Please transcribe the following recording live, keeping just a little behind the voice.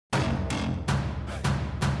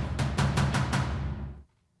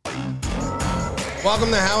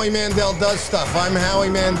Welcome to Howie Mandel Does Stuff. I'm Howie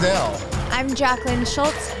Mandel. I'm Jacqueline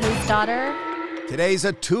Schultz, his daughter. Today's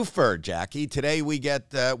a twofer, Jackie. Today we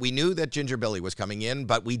knew that Ginger Billy was coming in,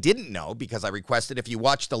 but we didn't know because I requested. If you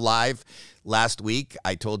watched the live last week,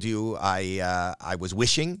 I told you I was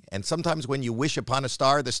wishing, and sometimes when you wish upon a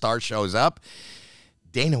star, the star shows up.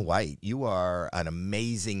 Dana White, you are an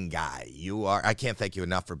amazing guy. I can't thank you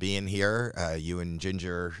enough for being here. You and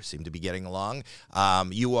Ginger seem to be getting along.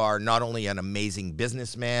 You are not only an amazing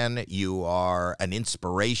businessman, you are an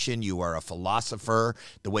inspiration, you are a philosopher.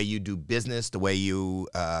 The way you do business, the way you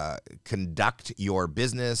conduct your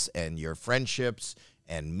business and your friendships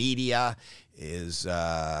and media is,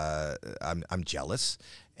 I'm jealous.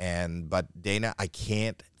 But Dana, I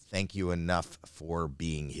can't thank you enough for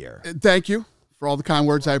being here. Thank you for all the kind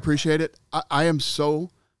words. I appreciate it. I am so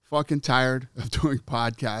fucking tired of doing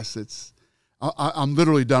podcasts. I'm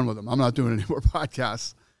literally done with them. I'm not doing any more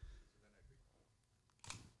podcasts.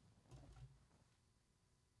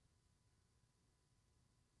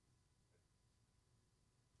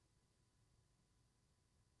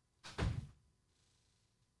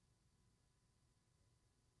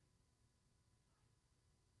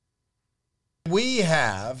 We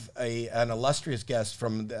have an illustrious guest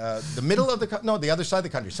from the middle of the other side of the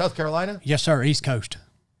country, South Carolina. Yes, sir. East Coast.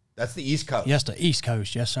 That's the East Coast. Yes, the East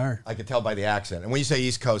Coast. Yes, sir. I could tell by the accent. And when you say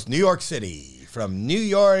East Coast, New York City, from New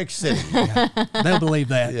York City. Yeah, they'll believe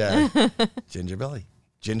that. Yeah. Ginger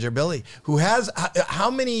Billy, who has, how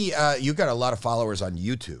many, you got a lot of followers on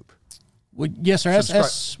YouTube. Well, yes, sir.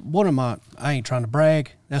 That's one of my, I ain't trying to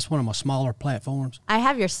brag, that's one of my smaller platforms. I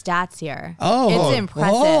have your stats here. Oh. It's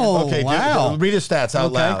impressive. Oh, okay, wow. read his stats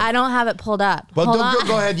out loud. I don't have it pulled up. Well, Hold on.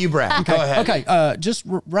 go ahead, you brag. Okay. Go ahead. Okay, just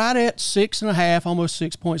right at 6.5, almost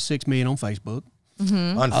 6.6 million on Facebook.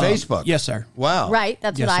 On Facebook? Yes, sir. Wow. Right,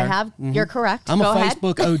 that's Yes, what I sir. have. You're correct. I'm Go a ahead.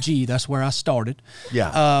 Facebook OG. That's where I started.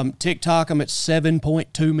 Yeah. TikTok, I'm at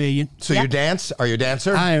 7.2 million. So Yep. are you a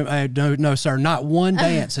dancer? No, sir. Not one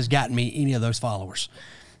dance has gotten me any of those followers.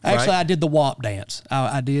 Actually, Right. I did the WAP dance.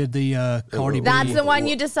 I did the Cardi B. That's the one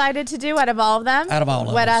you decided to do out of all of them? Out of all of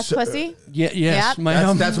them. Wet ass pussy? Yes, Yep.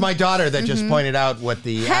 ma'am. That's my daughter that just pointed out what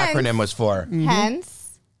the Hence- acronym was for. Hence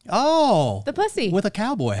Oh. the pussy. With a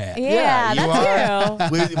cowboy hat. Yeah, you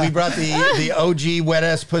that's you. We brought the OG wet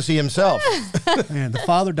ass pussy himself. Man, the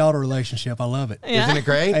father-daughter relationship, I love it. Isn't it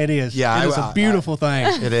great? It is. Yeah, It is a beautiful thing.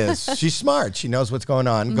 It is. She's smart. She knows what's going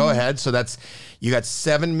on. Go ahead. So you got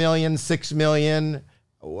 7 million, 6 million,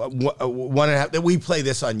 1.5. We play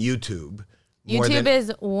this on YouTube. YouTube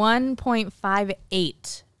is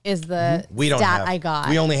 1.58 is the stat I got.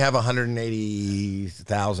 We only have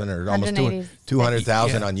 180,000 or almost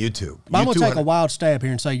 200,000 on YouTube. But I'm going to take a wild stab here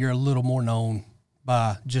and say you're a little more known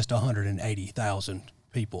by just 180,000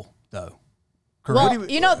 people, though. Correct.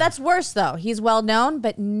 Well, that's worse, though. He's well known,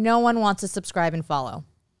 but no one wants to subscribe and follow.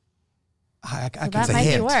 I So can that say might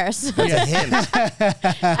hint. be worse. It's a hint.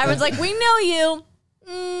 Everyone's like, we know you.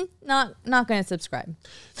 Not going to subscribe.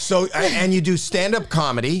 So, and you do stand-up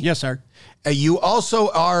comedy. Yes, sir. You also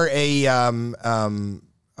are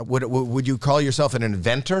would you call yourself an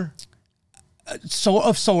inventor?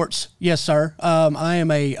 Of sorts. Yes, sir. I am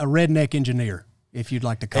a redneck engineer, if you'd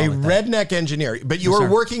like to call it that. Redneck engineer. But you are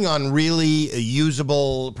working on really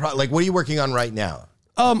usable, like what are you working on right now?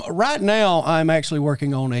 Right now, I'm actually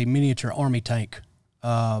working on a miniature army tank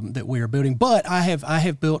that we are building. But I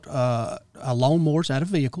have built lawnmowers out of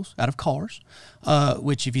vehicles, out of cars,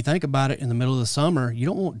 which if you think about it, in the middle of the summer, you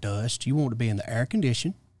don't want dust. You want to be in the air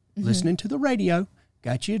condition, listening to the radio,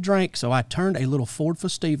 got you a drink. So I turned a little Ford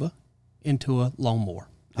Festiva into a lawnmower.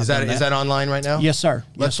 Is that online right now? Yes, sir.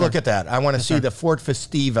 Let's look at that. I want to see the Ford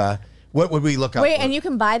Festiva. What would we look up? Wait, and you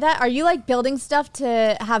can buy that? Are you like building stuff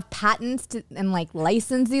to have patents and like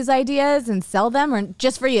license these ideas and sell them, or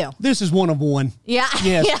just for you? This is one of one. Yeah.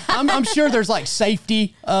 Yes. Yeah. I'm sure there's like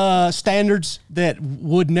safety standards that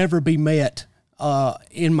would never be met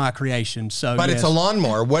in my creation. So, but it's a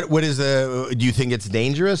lawnmower. What is do you think it's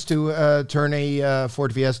dangerous to turn a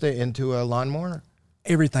Ford Fiesta into a lawnmower?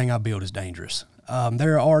 Everything I build is dangerous.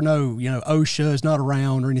 There are no, OSHA is not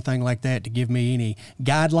around or anything like that to give me any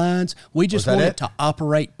guidelines. We just want it to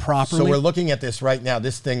operate properly. So we're looking at this right now,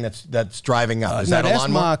 this thing that's driving up. Is that a that's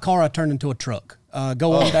lawnmower? my car I turned into a truck.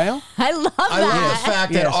 Go on down. I love that. I love the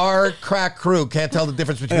fact that our crack crew can't tell the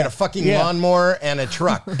difference between a fucking lawnmower and a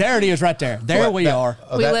truck. There it is right there. There we are.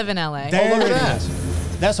 We live in LA. There look it at that.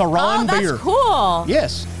 is. That's a Ron beer. That's cool.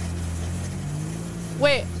 Yes.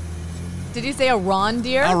 Wait, did you say a Ron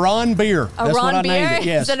Deere? A Ron beer. A That's Ron what I beer named it.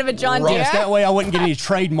 Yes. instead of a John Deere? Yes, that way I wouldn't get any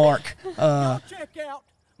trademark. Check out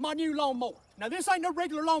my new lawnmower. Now, this ain't no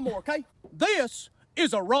regular lawnmower, okay? This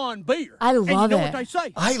is a Ron beer. I love and you know it. what they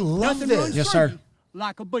say? I love Nothing this. runs Yes, through sir. you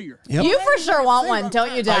like a beer. Yep. You for sure want one,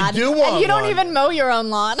 don't you, Dad? I do want And you don't one. even mow your own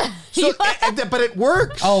lawn. So, but it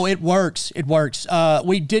works. Oh, it works. It works.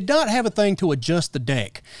 We did not have a thing to adjust the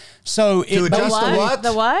deck. So To adjust the what?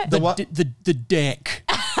 The what? The what? The deck.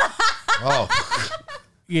 Oh,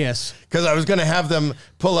 Yes. because I was going to have them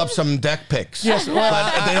pull up some deck pics. Yes,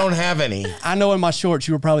 but they don't have any. I know in my shorts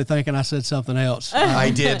you were probably thinking I said something else.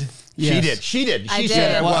 I did. Yes. She did. I She did.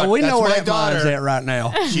 said, Well, "What? we That's know where my that mine's daughter. at right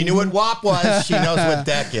now. She knew what WAP was. She knows what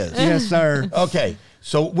deck is." Yes, sir. Okay.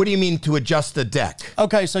 So what do you mean to adjust the deck?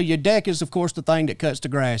 Okay, so your deck is, of course, the thing that cuts the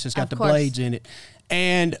grass. It's got Of the course. blades in it.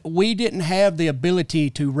 And we didn't have the ability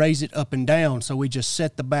to raise it up and down, so we just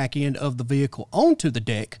set the back end of the vehicle onto the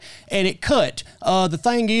deck, and it cut. The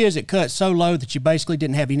thing is, it cut so low that you basically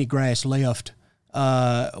didn't have any grass left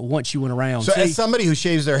once you went around. So See- as somebody who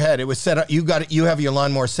shaves their head, it was set up. You have your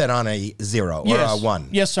lawnmower set on a 0 or a 1.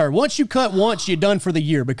 Yes, sir. Once you cut once, you're done for the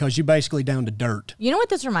year because you're basically down to dirt. You know what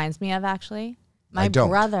this reminds me of, actually? I My don't.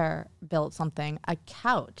 brother built something, a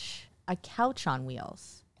couch on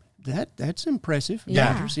wheels. That's impressive.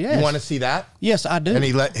 Yeah. Doctors, yes. You want to see that? Yes, I do. And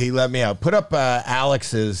he let me out. Put up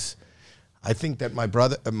Alex's. I think that my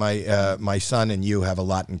brother, my son, and you have a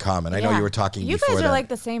lot in common. I know Yeah. you were talking. You before guys are that. like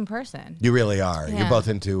the same person. You really are. You're Yeah. both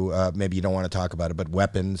into. Maybe you don't want to talk about it, but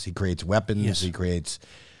weapons. He creates weapons. Yes. He creates.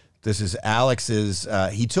 This is Alex's.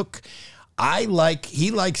 He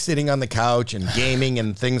likes sitting on the couch and gaming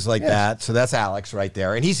and things like that. So that's Alex right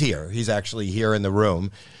there, and he's here. He's actually here in the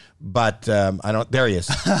room. But I don't. There he is.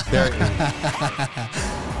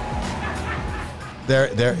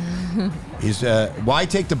 There. He's. Why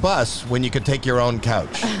take the bus when you could take your own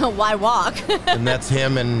couch? Why walk? And that's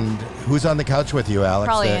him. And who's on the couch with you, Alex?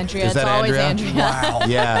 Probably Andrea. Is that It's always Andrea? Andrea. Wow.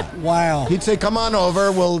 Yeah. Wow. He'd say, "Come on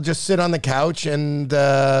over. We'll just sit on the couch." And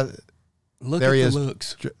Look there at he the is.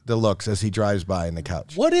 looks. The looks as he drives by in the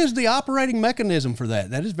couch. What is the operating mechanism for that?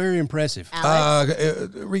 That is very impressive.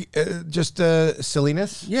 Just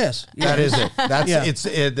silliness. Yes. That is it. That's Yeah. it's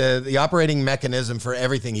the operating mechanism for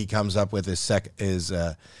everything he comes up with is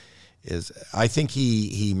I think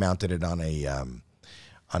he mounted it on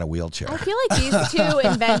a wheelchair. I feel like these two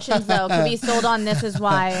inventions, though, could be sold on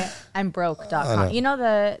thisiswhyi'mbroke.com. You know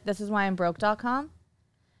the thisiswhyi'mbroke.com?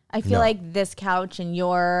 I feel No. like this couch and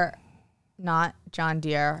your, not John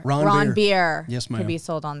Deere, Ron Beer Yes, ma'am. could be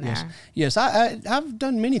sold on there. Yes, I've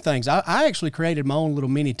done many things. I actually created my own little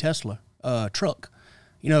mini Tesla truck.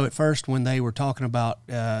 You know, at first when they were talking about,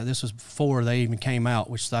 this was before they even came out,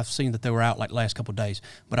 which I've seen that they were out like the last couple of days,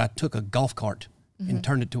 but I took a golf cart and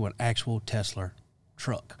turned it to an actual Tesla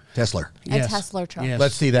truck. Tesla. A Tesla truck. Yes.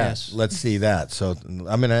 Let's see that. Yes. Let's see that. So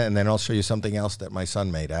and then I'll show you something else that my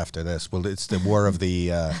son made after this. Well, it's the war of the.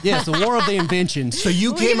 Yes, the war of the inventions. So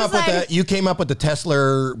you We came up with decided- you came up with the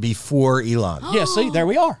Tesla before Elon. Yeah, see, there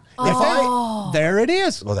we are. There it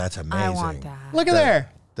is. Well, that's amazing. I want that. Look at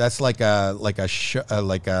there. That's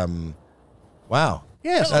wow.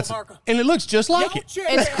 Yes, Hello, Marco. and it looks just like it. Check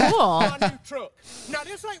It's out cool. my new truck. Now,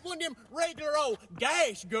 this ain't one of them regular old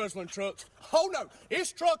gas guzzling trucks. Oh, no.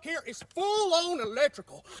 This truck here is full-on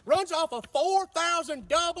electrical. Runs off of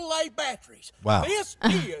 4,000 AA batteries. Wow. This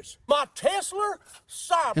is my Tesla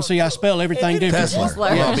Cybertruck. And see, I spell everything And it is different. Tesla.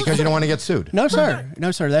 Tesla. Well, because you don't want to get sued. No, sir. No,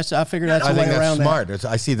 sir. I figured that's I the way think that's around smart. that.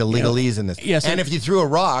 I see the legalese in this. Yes, and it- if you threw a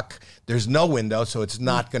rock, there's no window, so it's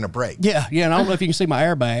not going to break. Yeah, and I don't know if you can see my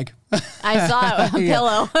airbag. I saw it with a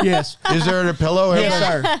pillow. Yes. Is there a pillow? Yes,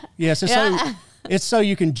 sir. Yes, Yeah. it's so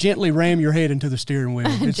you can gently ram your head into the steering wheel.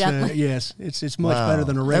 It's, Gently. yes, it's much better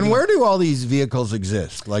than a regular. And where do all these vehicles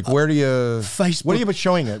exist? Like, where do you? Facebook. What are you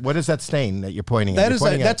showing it? What is that stain that you're pointing at? That You're is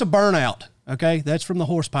pointing that's at, a burnout. Okay, that's from the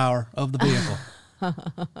horsepower of the vehicle.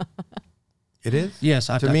 It is.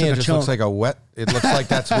 Yes, I to I me took it a just chunk. looks like a wet. It looks like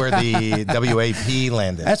that's where the WAP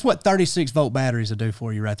landed. That's what 36-volt batteries will do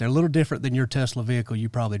for you right there. A little different than your Tesla vehicle you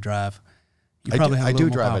probably drive. You probably have a I little do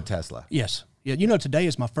more drive power. a Tesla. Yes. Yeah. You know, today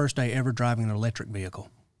is my first day ever driving an electric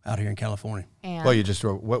vehicle out here in California. And Well, you just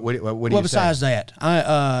what do you Well, say? besides that,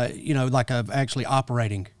 I like I'm actually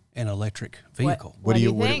operating an electric vehicle. What do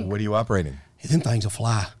you what think? what are you operating? Them things will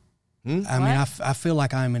fly. I mean, I What? feel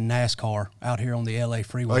like I'm in NASCAR out here on the LA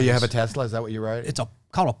freeway. Oh, you have a Tesla? Is that what you ride? It's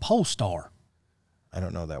called a Polestar. I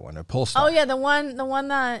don't know that one. A Polestar. Oh yeah, the one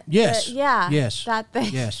that. Yes. yeah. Yes. That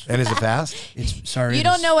thing. Yes. And is it fast? It's sorry. You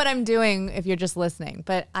don't know what I'm doing if you're just listening,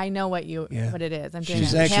 but I know what Yeah. it is. I'm doing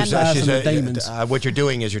She's a exercising. hand- She's the demons. what you're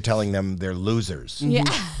doing is you're telling them they're losers. Yeah.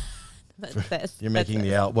 That's this. You're That's making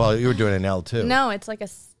this. the L. Well, you were doing an L too. No, it's like a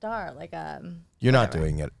star, like a You're not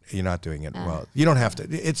doing it. You're not doing it well. You don't have to.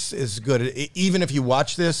 It's as good. Even if you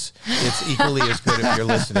watch this, it's equally as good if you're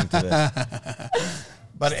listening to this.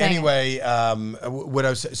 But anyway,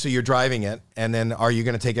 so you're driving it, and then are you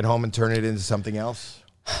going to take it home and turn it into something else?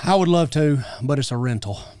 I would love to, but it's a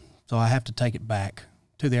rental, so I have to take it back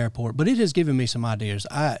to the airport. But it has given me some ideas.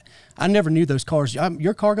 I never knew those cars.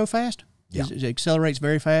 Your car go fast? Yeah. It accelerates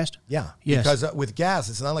very fast? Yeah. Yes. Because with gas,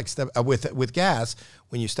 it's not like with gas,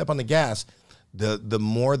 when you step on the gas, the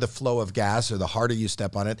more the flow of gas or the harder you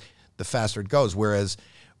step on it, the faster it goes. Whereas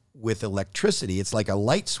with electricity, it's like a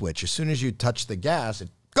light switch. As soon as you touch the gas, it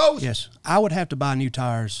goes. Yes. I would have to buy new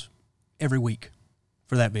tires every week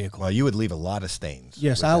for that vehicle. Well, you would leave a lot of stains.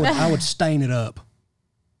 Yes, I would stain it up.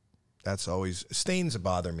 That's always, stains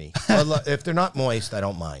bother me. Well, if they're not moist, I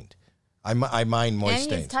don't mind. I mind moist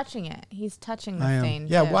stains. And he's touching it. He's touching the stain.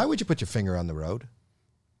 Yeah, too. why would you put your finger on the road?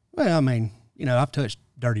 Well, I mean, I've touched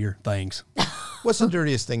dirtier things. What's the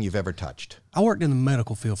dirtiest thing you've ever touched? I worked in the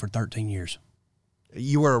medical field for 13 years.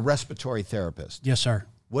 You were a respiratory therapist. Yes, sir.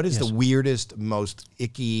 What is the weirdest, most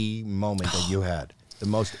icky moment that you had? The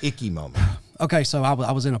most icky moment? Okay, so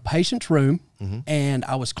I was in a patient's room, and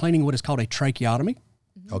I was cleaning what is called a tracheotomy.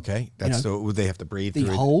 Okay, that's they have to breathe the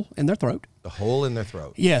through hole in their throat. The hole in their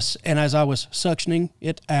throat. Yes, and as I was suctioning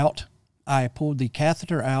it out, I pulled the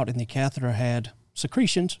catheter out, and the catheter had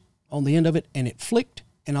secretions on the end of it, and it flicked,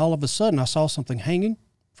 and all of a sudden I saw something hanging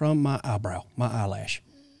from my eyebrow, my eyelash,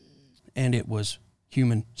 and it was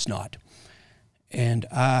human snot. And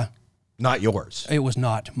not yours. It was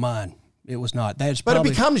not mine. It was not. That's but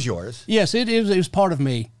probably, it becomes yours. Yes, it was part of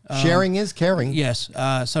me. Sharing is caring. Yes.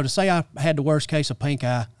 So to say I had the worst case of pink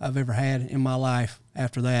eye I've ever had in my life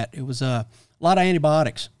after that, it was a lot of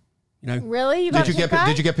antibiotics. Really? Did you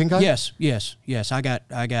get pink eye? Yes. I got.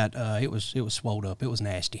 It was swelled up. It was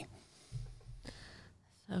nasty.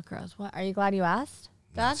 So gross. What? Are you glad you asked?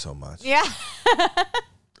 Not so much. Yeah.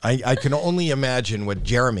 I can only imagine what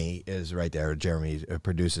Jeremy is right there. Jeremy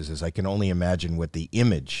produces this. I can only imagine what the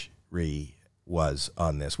imagery was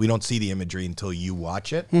on this. We don't see the imagery until you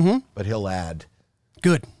watch it, but he'll add.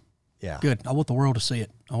 Good. Yeah. Good. I want the world to see it.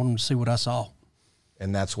 I want them to see what I saw.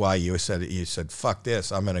 And that's why you said, fuck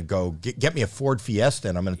this. I'm going to go get me a Ford Fiesta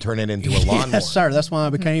and I'm going to turn it into a lawnmower. Yes, sir. That's why I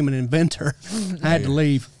became an inventor. I had to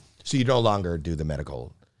leave. So you no longer do the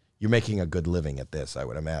medical. You're making a good living at this, I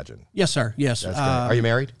would imagine. Yes, sir. Yes. That's great. Are you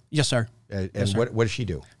married? Yes, sir. And yes, sir. What does she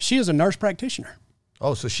do? She is a nurse practitioner.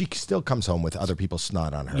 Oh, so she still comes home with other people's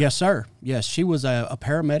snot on her. Yes, sir. Yes, she was a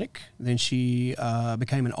paramedic. Then she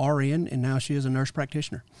became an RN, and now she is a nurse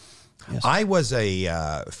practitioner. Yes. I was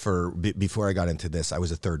before I got into this, I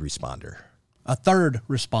was a third responder. A third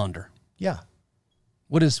responder. Yeah.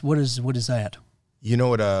 What is that? You know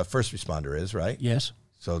what a first responder is, right? Yes.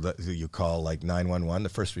 So you call like 911, the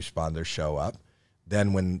first responders show up.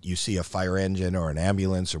 Then when you see a fire engine or an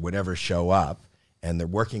ambulance or whatever show up and they're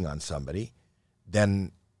working on somebody,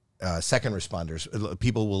 then second responders,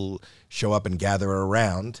 people will show up and gather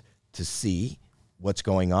around to see what's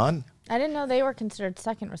going on. I didn't know they were considered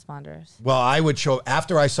second responders. Well, I would show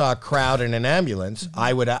after I saw a crowd in an ambulance.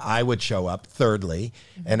 I would show up thirdly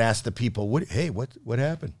and ask the people, what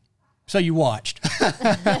happened? So you watched.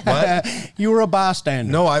 What? You were a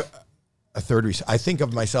bystander. No, I think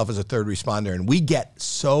of myself as a third responder, and we get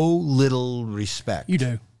so little respect. You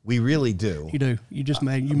do. We really do. You do. You just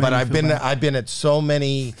made. You made but me I've feel been bad. I've been at so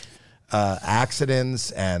many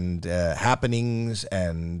accidents and happenings,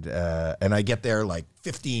 and I get there like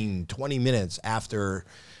 15, 20 minutes after.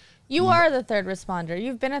 You are the third responder.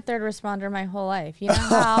 You've been a third responder my whole life. You know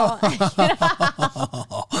how? I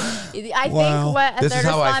think what a this third is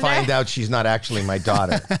how responder, I find out she's not actually my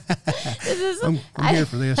daughter. I'm here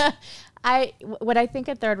for this. What I think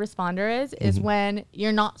a third responder is when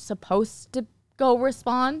you're not supposed to go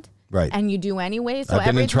respond. Right. And you do anyway. So I've been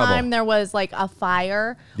every in trouble. time there was like a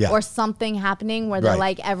fire or something happening where they're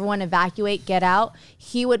like, everyone evacuate, get out,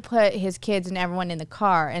 he would put his kids and everyone in the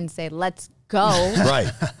car and say, let's go. Right.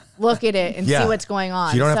 Look at it and see what's going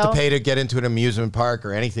on. So you don't have to pay to get into an amusement park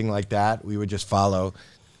or anything like that. We would just follow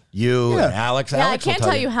you and Alex. Yeah, Alex I can't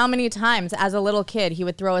tell you how many times as a little kid he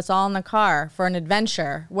would throw us all in the car for an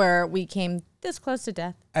adventure where we came this close to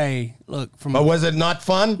death. Hey, look. But was it not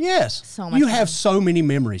fun? Yes. So much You fun. have so many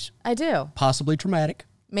memories. I do. Possibly traumatic.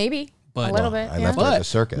 Maybe. But a little bit. I left it at the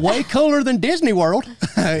circus. Way cooler than Disney World.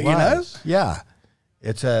 You know? Yeah.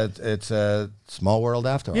 It's a small world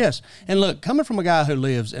after all. Yes. And look, coming from a guy who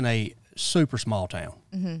lives in a super small town,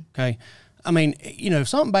 okay? I mean, if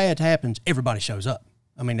something bad happens, everybody shows up.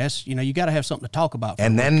 I mean, that's, you got to have something to talk about.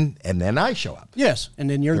 And then I show up. Yes. And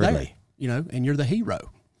then you're Thirdly. there, and you're the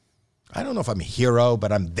hero. I don't know if I'm a hero,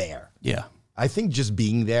 but I'm there. Yeah. I think just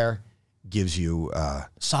being there gives you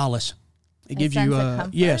solace. It A gives sense you of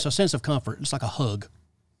comfort? yes, a sense of comfort. It's like a hug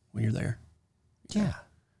when you're there. yeah.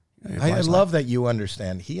 I Everybody's love that you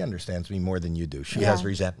understand. He understands me more than you do. She Yeah. has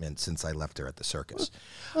resentment since I left her at the circus.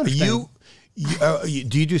 understand. Do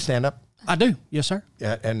you do stand up? I do, yes, sir.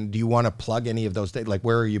 And do you want to plug any of those days? Like,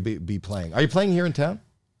 where are you be playing? Are you playing here in town?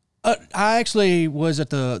 I actually was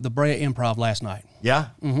at the Brea Improv last night. Yeah.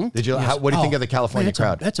 Did you? What do you think of the California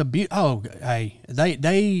crowd? That's a beautiful. Oh, hey,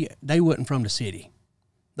 they wasn't from the city.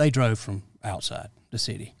 They drove from outside the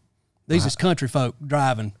city. These is country folk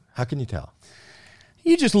driving. How can you tell?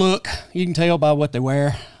 You just look. You can tell by what they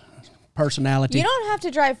wear, personality. You don't have to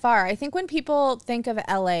drive far. I think when people think of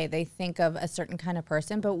LA, they think of a certain kind of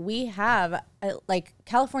person, but we have, like,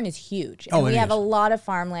 California's huge. And we have a lot of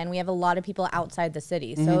farmland. We have a lot of people outside the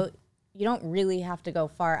city. So you don't really have to go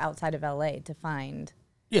far outside of LA to find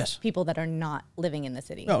people that are not living in the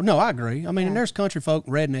city. No, I agree. I mean, and there's country folk,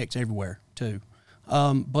 rednecks everywhere, too.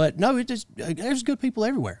 But no, there's good people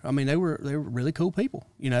everywhere. I mean, they were really cool people,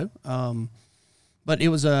 you know. But it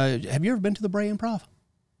was have you ever been to the Brea Improv?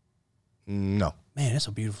 No. Man, it's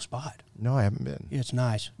a beautiful spot. No, I haven't been. Yeah, it's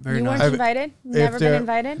nice. Very You nice. weren't invited? Never been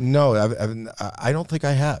invited? No, I don't think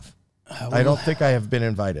I have. I don't think I have been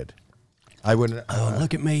invited. I wouldn't.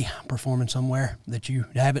 Look at me performing somewhere that you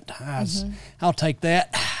haven't. I'll take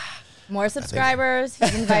that. More subscribers.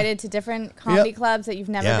 He's invited to different comedy clubs that you've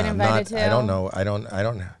never been invited to. I don't know. I don't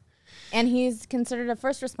know. And he's considered a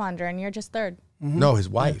first responder, and you're just third. No, his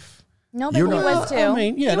wife. No, but he was too. I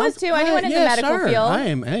mean, yeah, he was too. Anyone in the medical field. I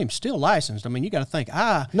am still licensed. I mean, you got to think.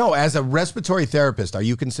 No, as a respiratory therapist, are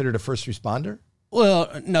you considered a first responder?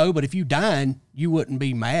 Well, no, but if you dying, you wouldn't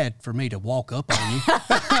be mad for me to walk up on you.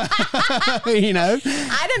 You know,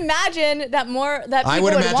 I'd imagine that people I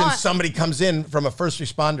would imagine want. somebody comes in from a first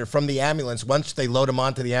responder from the ambulance. Once they load him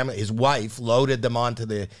onto the ambulance, his wife loaded them onto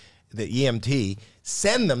the EMT,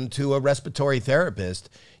 send them to a respiratory therapist.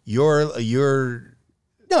 You're.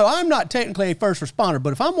 No, I'm not technically a first responder,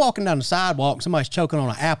 but if I'm walking down the sidewalk and somebody's choking on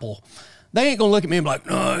an apple, they ain't gonna look at me and be like,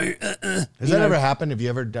 no. Has that ever happened? Have you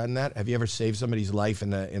ever done that? Have you ever saved somebody's life in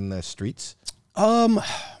the streets? Really?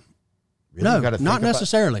 No, not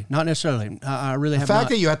necessarily. Not necessarily. I really have not. The fact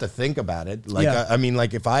that you have to think about it, like, I mean,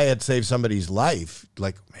 like if I had saved somebody's life,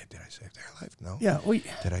 like, man, did I save their life? No. Yeah.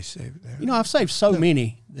 Did I save their life? You know, I've saved so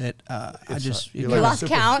many that I just... You lost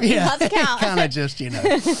count. You lost count. Kind of just, you know.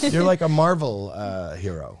 You're like a Marvel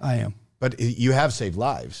hero. I am. But you have saved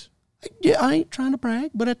lives. Yeah, I ain't trying to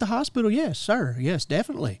brag, but at the hospital, yes, sir. Yes,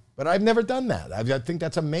 definitely. But I've never done that. I think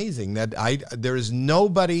that's amazing. That there is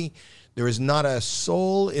not a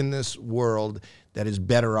soul in this world that is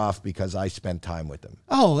better off because I spent time with them.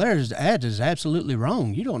 Oh, that is absolutely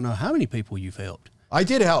wrong. You don't know how many people you've helped. I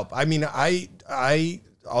did help. I mean,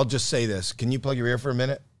 I'll just say this. Can you plug your ear for a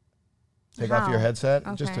minute? Take off your headset.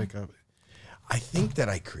 Okay. Just take off. I think that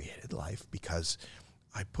I created life because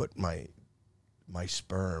I put my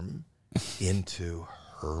sperm into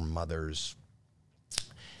her mother's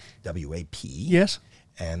WAP. Yes.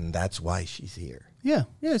 And that's why she's here. Yeah.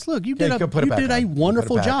 Yes. Look, you Yeah, did you can put it back a on.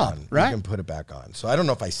 wonderful You can put it back job, on. right? You can put it back on. So I don't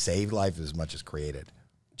know if I saved life as much as created.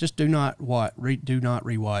 Just do not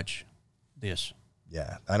rewatch this.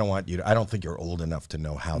 Yeah, I don't want you to, I don't think you're old enough to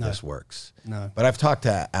know how this works. No. But I've talked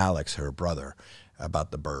to Alex, her brother,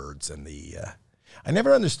 about the birds and the, I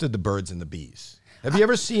never understood the birds and the bees. Have you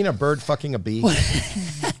ever seen a bird fucking a bee?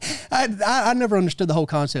 I never understood the whole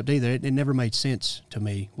concept either. It never made sense to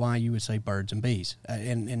me why you would say birds and bees.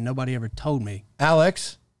 And nobody ever told me.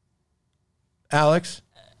 Alex?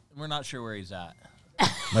 We're not sure where he's at.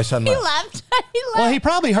 My son He left. left. Well, he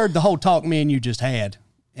probably heard the whole talk me and you just had,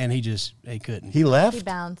 and he couldn't. He left? He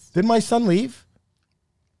bounced. Did my son leave?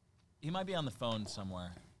 He might be on the phone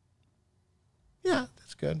somewhere. Yeah,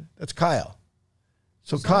 that's good. That's Kyle.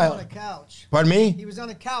 So He was Kyle. on a couch. Pardon me? He was on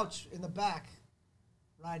a couch in the back,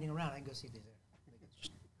 riding around. I can go see if he's there.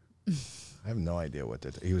 I have no idea what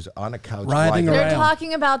that. He was on a couch Riding They're around.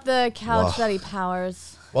 talking about the couch that he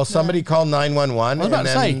powers. Well, somebody call 911. I was about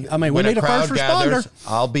to say, I mean, we when need a crowd first responder.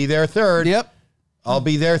 I'll be there third. Yep. I'll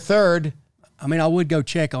be there third. I mean, I would go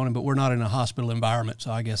check on him, but we're not in a hospital environment,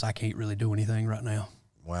 so I guess I can't really do anything right now.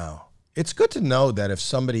 Wow. It's good to know that if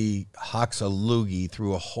somebody hawks a loogie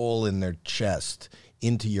through a hole in their chest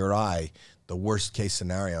into your eye, the worst case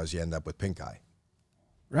scenario is you end up with pink eye.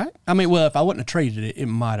 Right? I mean, well, if I wouldn't have treated it, it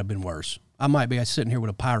might have been worse. I might be sitting here with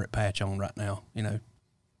a pirate patch on right now, you know.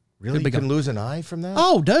 Really? You can lose an eye from that?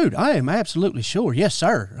 Oh, dude, I am absolutely sure. Yes,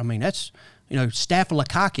 sir. I mean, that's,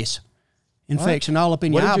 staphylococcus infection all up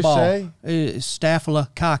in your eyeball. What did you say?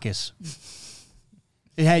 Staphylococcus.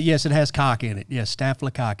 Yes, it has cock in it. Yes,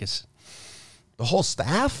 staphylococcus. The whole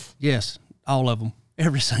staff? Yes, all of them.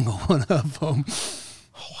 Every single one of them.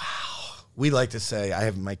 We like to say, I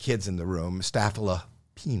have my kids in the room, staphyla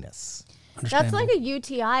penis. That's like a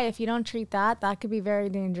UTI. If you don't treat that, that could be very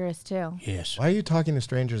dangerous too. Yes. Why are you talking to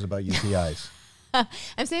strangers about UTIs?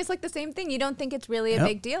 I'm saying it's like the same thing. You don't think it's really a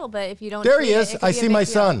big deal, but if you don't There treat he is. it could I be a see big my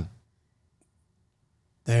deal. son.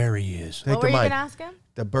 There he is. Take What the were you mic. going to ask him?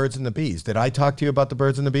 The birds and the bees. Did I talk to you about the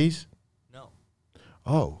birds and the bees? No.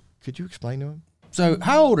 Oh, could you explain to him? So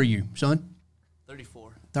how old are you, son?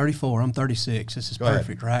 34. 34. I'm 36. This is Go ahead.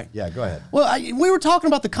 perfect, right? Yeah, go ahead. Well, we were talking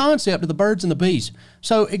about the concept of the birds and the bees.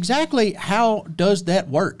 So exactly how does that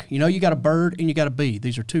work? You know, you got a bird and you got a bee.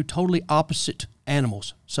 These are two totally opposite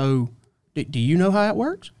animals. So do you know how it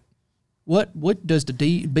works? What does the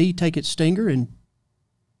bee take its stinger and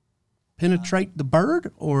penetrate the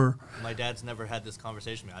bird, or? My dad's never had this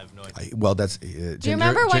conversation with me. I have no idea. Well, that's Do you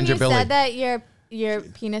remember when you Billy. said that your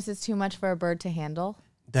penis is too much for a bird to handle?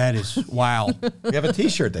 That is wow. We have a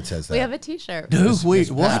T-shirt that says that. We have a T-shirt. Dude, Miss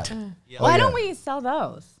what? Pat. Why yeah. don't we sell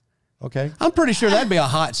those? Okay. I'm pretty sure that'd be a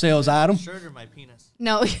hot sales item. Shirt or my penis?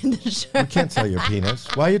 No, the shirt. We can't sell your penis.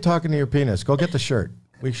 Why are you talking to your penis? Go get the shirt.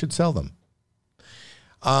 We should sell them.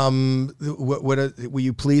 Will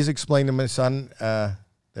you please explain to my son?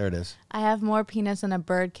 There it is. I have more penis than a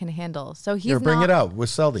bird can handle. So he's Here, bring not, it out. We'll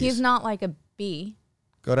sell these. He's not like a bee.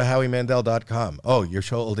 Go to howiemandel.com. Oh, you're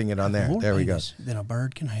holding it on there. More There we go. penis than a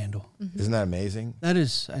bird can handle. Isn't that amazing?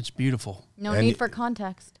 That's beautiful. No And need for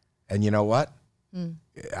context. And you know what?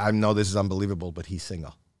 I know this is unbelievable, but he's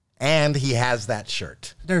single. And he has that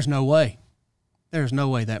shirt. There's no way. There's no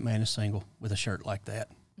way that man is single with a shirt like that.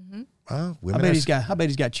 Well, I women bet are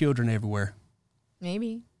he's got children everywhere.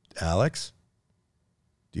 Maybe. Alex,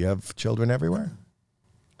 do you have children everywhere?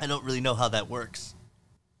 I don't really know how that works.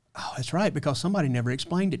 Oh, that's right, because somebody never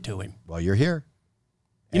explained it to him. Well, you're here.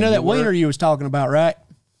 You know that wiener you was talking about, right?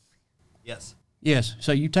 Yes. Yes.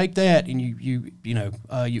 So you take that and you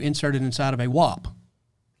insert it inside of a WAP.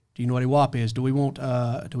 Do you know what a WAP is? Do we want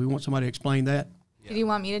somebody to explain that? Did you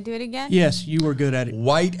want me to do it again? Yes, you were good at it.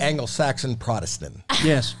 White Anglo-Saxon Protestant.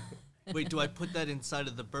 Yes. Wait, do I put that inside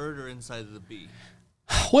of the bird or inside of the bee?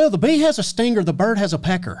 Well, the bee has a stinger, the bird has a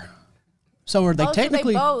pecker. So are they Oh,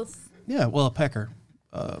 technically? so they both. Yeah, well, a pecker.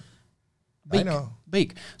 I know.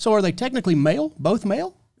 Beak. So are they technically male? Both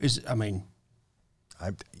male? This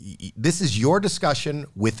is your discussion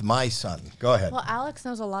with my son. Go ahead. Well, Alex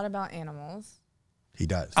knows a lot about animals. He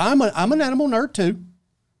does. I'm an animal nerd too.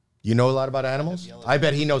 You know a lot about animals? I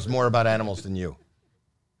bet he knows more about animals than you.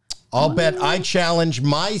 I'll bet I challenge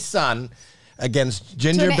my son against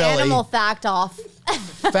Ginger To an Billy. animal fact off.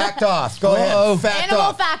 Fact off. Go ahead. Fact Animal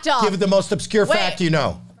off. fact off. Give it the most obscure Wait. fact you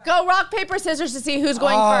know. Go rock, paper, scissors to see who's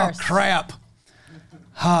going Oh, first. crap.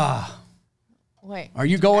 Wait. Are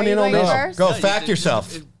you going in on going this? first? Go No, fact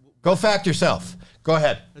yourself. Go fact yourself. Go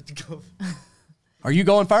ahead. Are you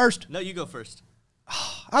going first? No, you go first.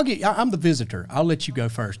 I'm the visitor. I'll let you go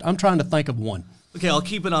first. I'm trying to think of one. Okay, I'll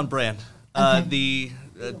keep it on brand. The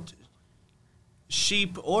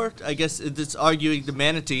sheep, or I guess it's arguing the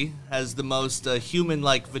manatee, has the most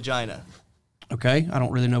human-like vagina. Okay, I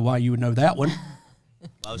don't really know why you would know that one.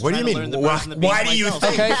 I was What do you trying to mean? learn the birds and the bees Why do you myself.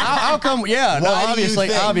 think? Okay, I'll come. Yeah, no, Why do you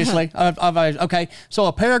obviously. think? Okay, so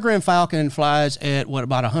a peregrine falcon flies at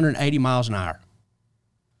about 180 miles an hour.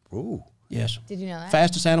 Ooh. Yes. Did you know that?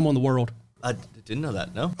 Fastest animal in the world. I didn't know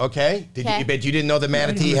that, no? Okay. Okay. But you didn't know the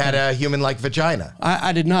manatee had a human-like vagina.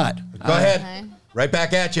 I did not. Go ahead. Okay. Right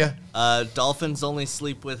back at you. Dolphins only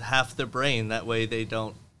sleep with half their brain. That way they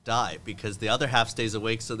don't die, because the other half stays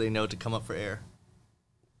awake so they know to come up for air.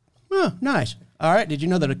 Oh, nice. All right. Did you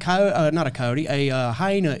know that a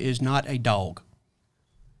hyena is not a dog?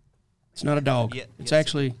 It's not a dog. Yeah, it's yes.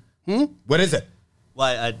 actually. What is it?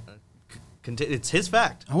 Why? It's his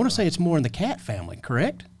fact. I want to say it's more in the cat family.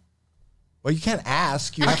 Correct? Well, you can't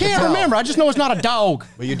ask. You I have to can't tell. remember. I just know it's not a dog.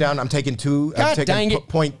 Well, you're down. I'm taking two. God I'm taking dang it.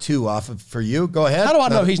 point 2 off of for you. Go ahead. How do I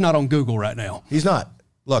know No, he's not on Google right now? He's not.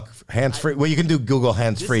 Look, hands free. Well, you can do Google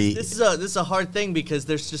hands free. This is a hard thing because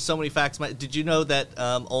there's just so many facts. Did you know that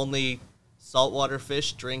only saltwater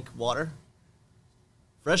fish drink water?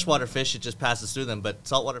 Freshwater fish, it just passes through them, but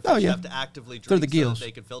saltwater fish, Oh, you yeah. have to actively drink Through the so gills. that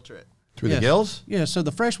they can filter it. Through Yes. the gills? Yeah, so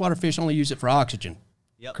the freshwater fish only use it for oxygen.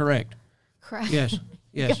 Yep. Correct. Correct. Yes. You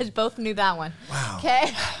Yes. guys both knew that one. Wow.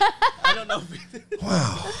 Okay. I don't know.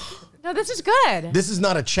 Wow. No, this is good. This is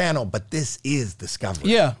not a channel, but this is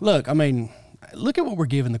Discovery. Yeah, look, I mean, look at what we're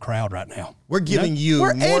giving the crowd right now. We're giving you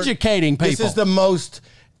We're more, educating people. This is the most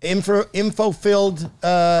info-filled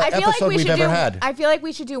episode we've ever had. I feel like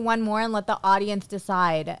we should do one more and let the audience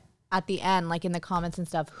decide at the end, like in the comments and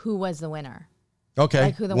stuff, who was the winner. Okay.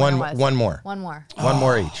 Like who the winner was. One more. One more. One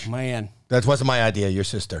more each. Man. That wasn't my idea. Your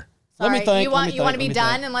sister. Sorry. Let me think. You want to be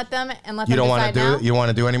done and let them You don't want to decide do now? it? You don't want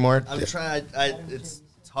to do any more? I'm trying. It's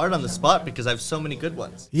hard on the spot because I have so many good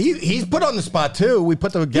ones. He's put on the spot too. We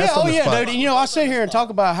put the guest on the spot. dude. You know, I sit here and talk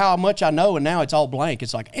about how much I know, and now it's all blank.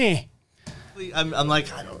 It's like, I'm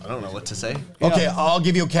like, I don't know what to say. Okay, I'll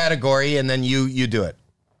give you a category, and then you do it.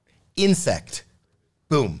 Insect.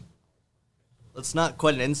 Boom. It's not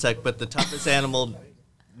quite an insect, but the toughest animal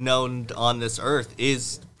known on this earth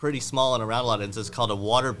is pretty small and around a lot. It's called a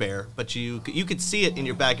water bear, but you could see it in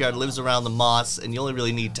your backyard. It lives around the moss, and you only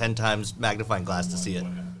really need 10 times magnifying glass to see it.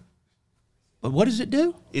 But what does it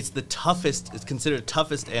do? It's the toughest. It's considered the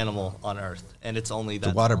toughest animal on earth, and it's only that.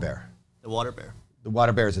 The water bear. The water bear. The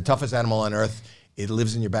water bear is the toughest animal on earth. It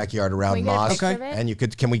lives in your backyard around moss. picture of it?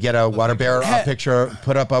 And can we get a water bear picture?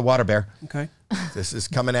 Put up a water bear. Okay. This is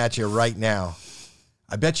coming at you right now.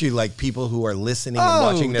 I bet you like people who are listening and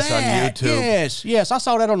watching this on YouTube. Yes. I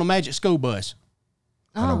saw that on the Magic School Bus.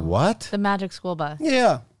 On a what? The Magic School Bus.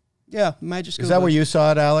 Yeah, Magic School Is Bus. that where you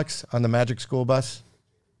saw it, Alex, on the Magic School Bus?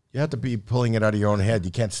 You have to be pulling it out of your own head.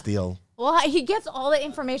 You can't steal. Well, he gets all the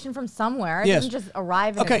information from somewhere. It Yes. doesn't just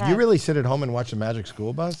arrive in his You head. really sit at home and watch the Magic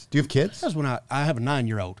School Bus? Do you have kids? That was when I have a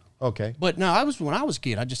 9-year-old. Okay. But no, when I was a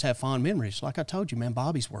kid, I just have fond memories. Like I told you, man,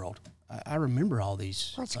 Bobby's World. I remember all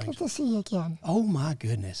these It's things. good to see you again. Oh my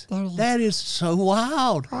goodness, There he is. that is so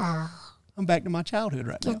wild. Ah, I'm back to my childhood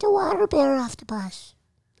right now. get the water bear off the bus.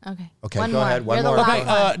 Okay. Okay, One go more. ahead. One You're the more. last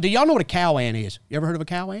Okay, one. do y'all know what a cow ant is? You ever heard of a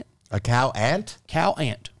cow ant? A cow ant? Cow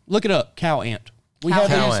ant. Look it up. Cow ant. We Cow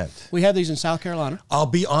have ant. these. Cow ant. We have these in South Carolina. I'll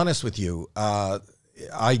be honest with you.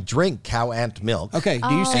 I drink cow ant milk. Okay.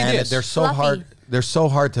 Do you see And this? they're so Fluffy. hard. They're so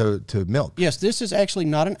hard to milk. Yes, this is actually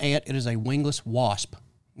not an ant. It is a wingless wasp.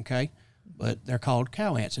 Okay, but they're called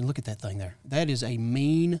cow ants. And look at that thing there. That is a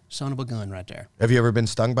mean son of a gun right there. Have you ever been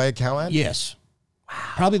stung by a cow ant? Yes. Wow.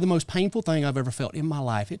 Probably the most painful thing I've ever felt in my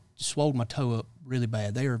life. It swelled my toe up really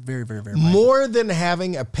bad. They are very, very, very painful. More than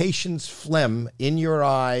having a patient's phlegm in your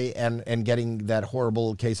eye and getting that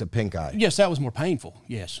horrible case of pink eye. Yes, that was more painful.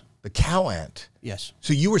 Yes. The cow ant. Yes.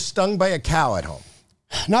 So you were stung by a cow at home.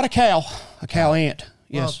 Not a cow ant.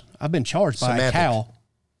 Yes. I've been charged by semantic. a cow.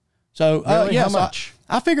 So, Really? yes. How much?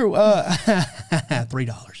 I figure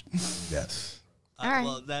 $3. Yes. All right.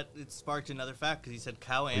 Well, it sparked another fact because he said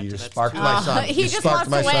cow ant. You and just that's sparked two. my son. He You just sparked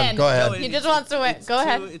wants my to son. win. Go ahead. No, He just wants to win. it's Go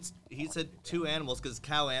ahead. He said two animals because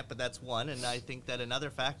cow ant, but that's one. And I think that another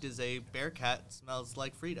fact is a bear cat smells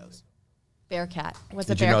like Fritos. Bear cat. What's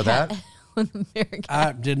Did a you bear know cat? that? What's a bear cat?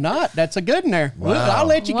 I did not. That's a good in there. Wow. I'll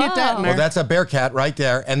let you get that in Wow. there. Well, that's a bear cat right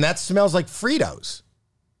there. And that smells like Fritos.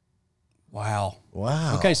 Wow.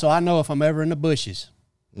 Wow. Okay, so I know if I'm ever in the bushes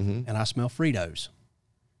and I smell Fritos,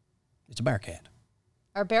 it's a bear cat.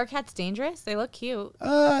 Are bear cats dangerous? They look cute.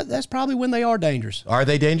 That's probably when they are dangerous. Are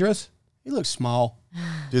they dangerous? He looks small.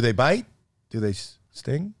 Do they bite? Do they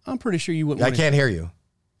sting? I'm pretty sure you wouldn't I want to can't hear you.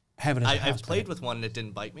 have it in the I've house. played with one that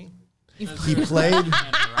didn't bite me. He played with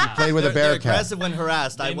a They're bear cat. aggressive when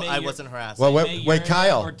harassed. I They may wasn't harassed. Well, They wait, may wait, urinate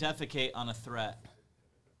Kyle. Or defecate on a threat.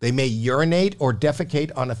 They may urinate or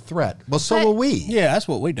defecate on a threat. Well, so But- will we. Yeah, that's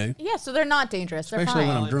what we do. Yeah, so they're not dangerous. They're Especially fine.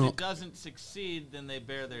 when I'm Well, if drunk. it doesn't succeed, then they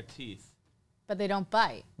bare their teeth. But they don't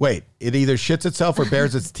bite. Wait, it either shits itself or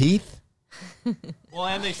bares its teeth? Well,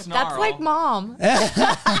 and they snarl. That's like mom.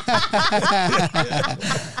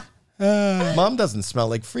 Mom doesn't smell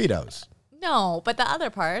like Fritos. No, but the other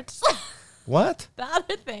parts. What? The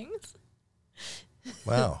other things.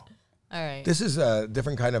 Wow. All right. This is a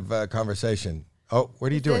different kind of conversation. Oh,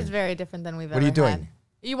 what are you This doing? is very different than we've What are you ever had. doing?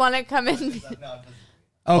 You want to come in?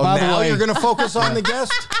 Oh, Oh, by the now way, you're going to focus on the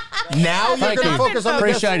guest? Now you're Thank going to you. focus on the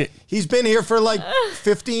Appreciate guest? it. He's been here for like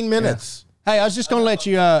 15 minutes. hey, I was just gonna let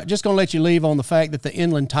you leave on the fact that the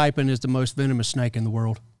inland taipan is the most venomous snake in the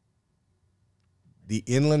world. The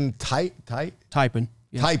inland Taipan.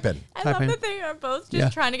 Yeah. Taipan. I Type love in. that they are both just Yeah.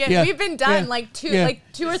 trying to get. Yeah. We've been done Yeah. like two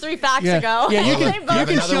Yeah. or three facts Yeah. ago. Yeah, you and can, they you both-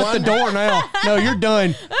 can another shut one? the door now. No, you're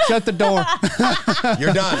done. Shut the door.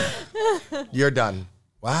 You're done. You're done.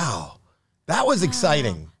 Wow. That was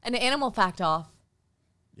exciting. An animal fact off.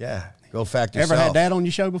 Yeah. Go fact yourself. Ever had that on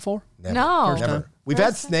your show before? Never. No. Never. We've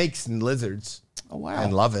had snakes and lizards Oh, wow.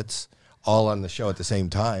 and lovets all on the show at the same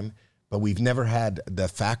time, but we've never had the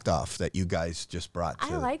fact off that you guys just brought I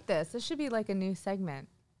to like this. This should be like a new segment.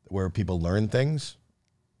 where people learn things.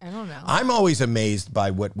 I don't know. I'm always amazed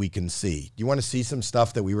by what we can see. Do you want to see some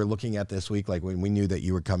stuff that we were looking at this week? Like when we knew that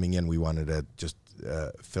you were coming in, we wanted to just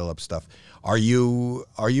fill up stuff. Are you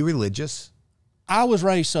religious? I was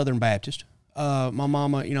raised Southern Baptist. My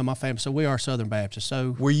mama, my family. So we are Southern Baptists.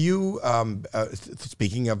 So were you?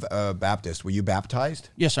 Speaking of Baptist, were you baptized?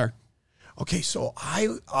 Yes, sir. Okay, so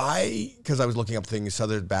because I was looking up things,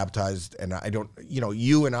 Southern Baptized, and I don't,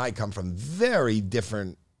 you and I come from very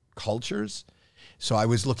different cultures. So I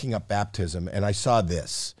was looking up baptism, and I saw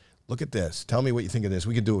this. Look at this. Tell me what you think of this.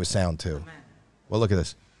 We could do it with sound, too. Well, look at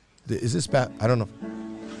this. Is this, I don't know.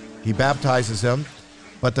 He baptizes him,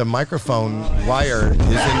 but the microphone wire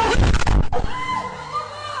isn't.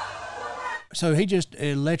 So he just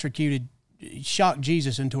shocked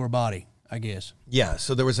Jesus into her body, I guess. Yeah,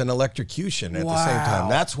 so there was an electrocution at the same time.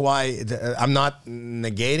 That's why I'm not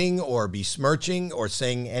negating or besmirching or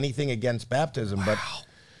saying anything against baptism, but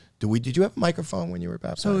did you have a microphone when you were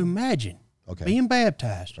baptized? So imagine being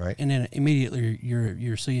baptized, right, and then immediately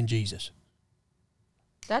you're seeing Jesus.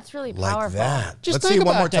 That's really powerful. Like that. Just Let's see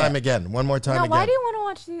one more that. time again. One more time again. Why do you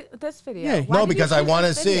want to watch this video? Yeah. No, because I want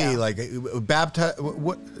to see, like, baptize.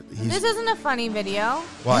 This isn't a funny video.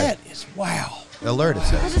 Why? That is, wow. Alert, it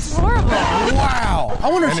says. This is horrible. Wow. I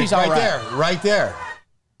wonder if she's all right. Right there.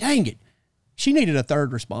 Dang it. She needed a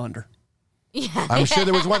third responder. Yeah. I'm sure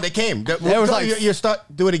there was one. They came. There was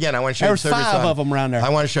do it again. I want to show you. There was 5 of them around there. I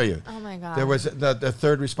want to show you. Oh, my God. There was the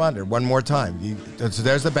third responder. One more time. So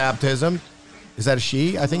there's the baptism. Is that a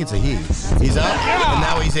she? I think it's a he. He's up, and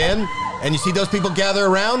now he's in. And you see those people gather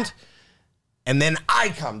around? And then I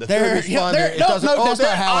come, the third responder. That's not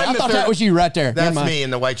Howie. I thought that was you right there. That's me in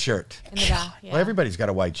the white shirt. Yeah. Well, everybody's got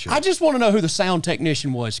a white shirt. I just want to know who the sound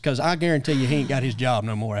technician was, because I guarantee you he ain't got his job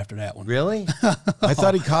no more after that one. Really? I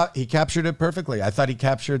thought he captured it perfectly. I thought he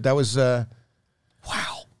captured, that was... Wow.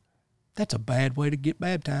 That's a bad way to get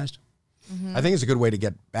baptized. Mm-hmm. I think it's a good way to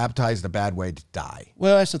get baptized, a bad way to die.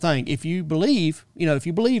 Well, that's the thing. If you believe,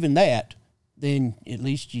 in that, then at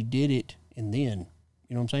least you did it, and then,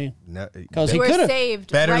 you know what I'm saying? No, because you were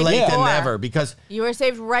saved better right late before. than never, because you were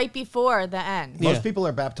saved right before the end. most people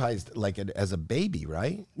are baptized like as a baby,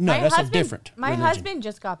 right? No, that's a different My religion. husband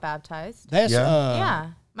just got baptized. That's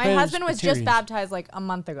yeah. My husband was just Presbyterians. baptized like a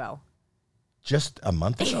month ago. Just a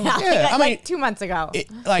month ago? Yeah, I mean, 2 months ago.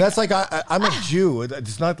 That's like I'm a Jew.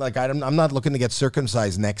 It's not like I'm not looking to get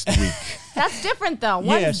circumcised next week. That's different though.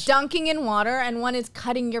 One Yes. is dunking in water and one is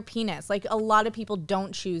cutting your penis. Like a lot of people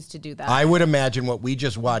don't choose to do that. I would imagine what we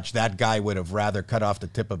just watched, that guy would have rather cut off the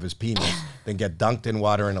tip of his penis than get dunked in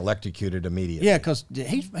water and electrocuted immediately. Yeah, because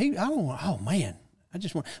I don't want, oh man. I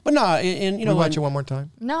just want, but no, and Can we watch it one more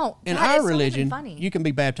time? No. In God, our it's not even religion, funny. you can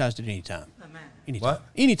be baptized at any time. Anytime. What?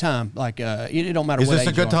 Anytime. Like, it don't matter Is what this a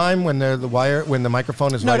age good you are. time when when the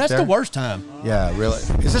microphone is No, right that's there? the worst time. Yeah, really.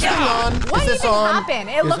 Is this thing on? What is this even on? happened?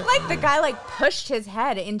 It looked like the guy like pushed his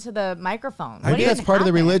head into the microphone. I What think that's even part of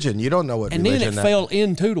the happened? religion. You don't know what And then religion it fell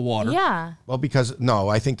into the water. Yeah. Well, because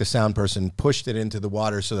I think the sound person pushed it into the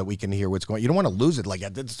water so that we can hear what's going on. You don't want to lose it like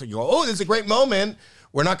that. So you go, oh, this is a great moment.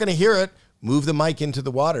 We're not going to hear it. Move the mic into the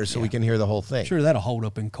water so we can hear the whole thing. Sure, that'll hold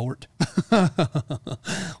up in court.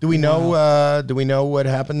 Do we know? Do we know what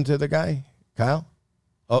happened to the guy, Kyle?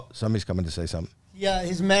 Oh, somebody's coming to say something. Yeah,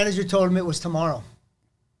 his manager told him it was tomorrow.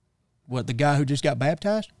 What, the guy who just got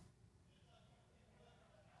baptized?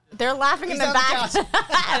 They're laughing in the on back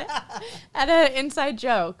at an inside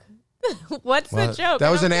joke. What's the joke? That I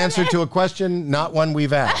was don't an get answer it. to a question, not one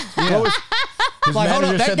we've asked. What was, his Like, hold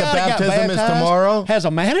manager up, that said the guy that got baptism is baptized tomorrow. Has a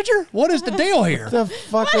manager? What is the deal here? What the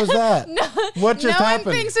fuck was that? What just no happened?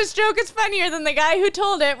 one thinks this joke is funnier than the guy who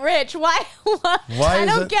told it. Rich, why? Why I is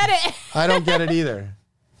don't it- get it. I don't get it either.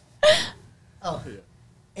 Oh,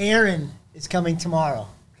 Aaron is coming tomorrow.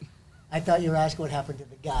 I thought you were asking what happened to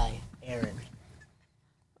the guy, Aaron.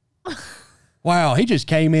 Wow, he just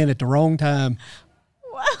came in at the wrong time.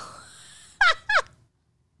 Wow.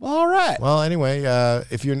 Well, all right. Well, anyway,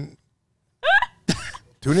 if you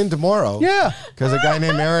tune in tomorrow, Yeah. because a guy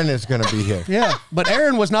named Aaron is going to be here. Yeah, but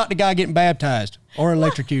Aaron was not the guy getting baptized or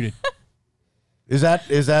electrocuted. Is that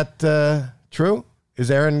true? Is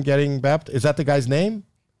Aaron getting baptized? Is that the guy's name?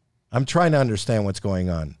 I'm trying to understand what's going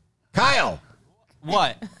on. Kyle,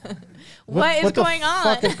 What? What is going on?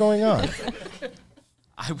 What the fuck is going on?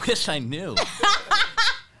 I wish I knew.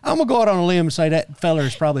 I'm going to go out on a limb and say that fella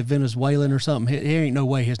is probably Venezuelan or something. There ain't no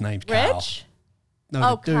way his name's Kyle. Rich? No,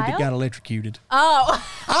 Oh, the dude that Kyle? got electrocuted. Oh,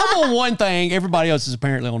 I'm on one thing. Everybody else is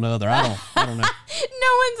apparently on the other. I don't know.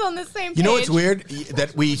 no one's on the same page. You know what's weird?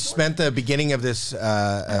 That we spent the beginning of this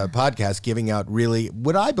podcast giving out really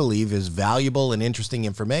what I believe is valuable and interesting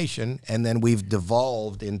information, and then we've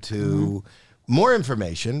devolved into more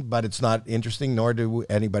information, but it's not interesting, nor do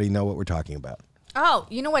anybody know what we're talking about. Oh,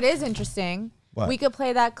 you know what is interesting? What? We could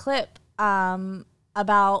play that clip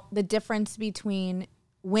about the difference between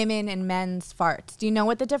women and men's farts. Do you know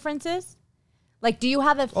what the difference is? Like, do you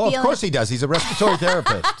have a Oh, feeling? of course he does. He's a respiratory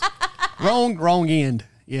therapist. Wrong end.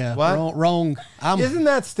 Yeah. What? Wrong. Isn't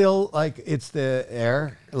that still like it's the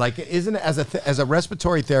air? Like, isn't it as a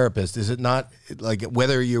respiratory therapist? Is it not like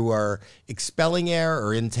whether you are expelling air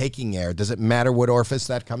or intaking air? Does it matter what orifice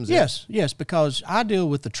that comes in? Yes, because I deal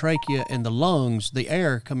with the trachea and the lungs. The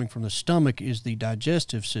air coming from the stomach is the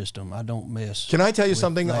digestive system. I don't mess. Can I tell you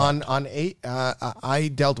something? That. I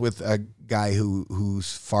dealt with a guy whose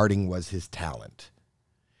farting was his talent.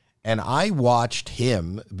 And I watched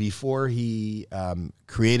him before he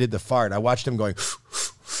created the fart. I watched him going,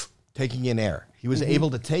 taking in air. He was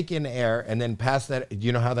able to take in air and then pass that. Do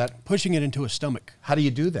you know how that? Pushing it into his stomach. How do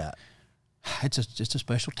you do that? It's just a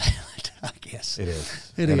special talent, I guess. It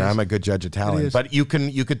is. It and is. I'm a good judge of talent. But you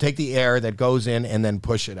could take the air that goes in and then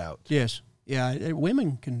push it out. Yes. Yeah,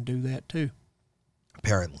 women can do that too.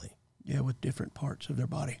 Apparently. Yeah, with different parts of their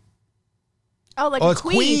body. Oh, like Oh, a it's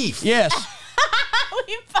queef. queef. Yes.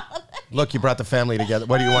 We found it. Look, you brought the family together.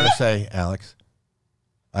 What do you want to say, Alex?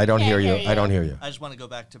 I don't hear you. I don't hear you. I just want to go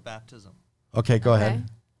back to baptism. Okay, go ahead.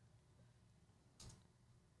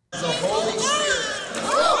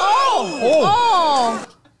 Oh!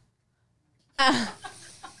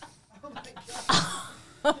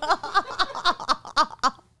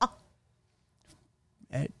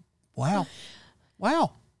 Wow.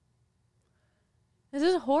 Wow. This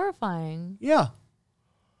is horrifying. Yeah.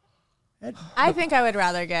 I think I would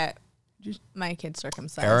rather get my kid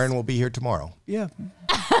circumcised. Aaron will be here tomorrow. Yeah.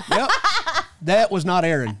 Yep. That was not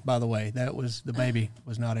Aaron, by the way. That was the baby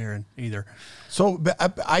was not Aaron either. So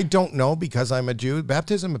I don't know because I'm a Jew.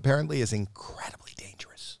 Baptism apparently is incredibly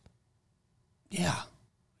dangerous. Yeah.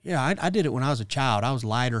 Yeah, I did it when I was a child. I was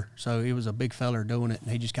lighter, so he was a big feller doing it, and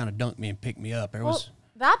he just kind of dunked me and picked me up.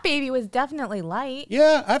 That baby was definitely light.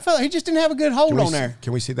 Yeah, I felt he just didn't have a good hold on there.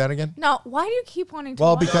 Can we see that again? No, why do you keep wanting to?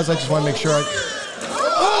 Well, watch because I just want to make sure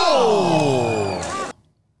Oh!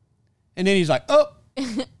 And then he's like, oh.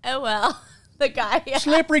 Oh, well. The guy. Yeah.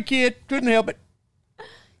 Slippery kid. Couldn't help it.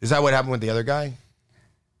 Is that what happened with the other guy?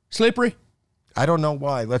 Slippery. I don't know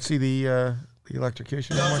why. Let's see the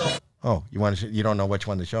electrocution one more time. Oh, you don't know which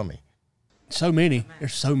one to show me. So many.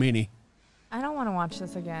 There's so many. I don't want to watch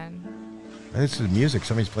this again. This is music.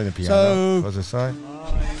 Somebody's playing the piano. So- Was it side?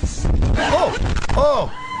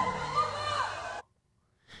 Oh!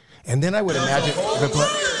 And then I would imagine the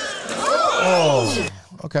Oh,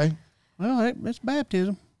 okay. Well, that's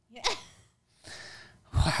baptism. Yeah.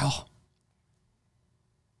 Wow.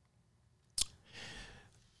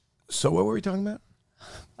 So what were we talking about?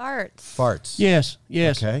 Farts. Farts. Yes.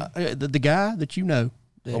 Okay. The guy that you know.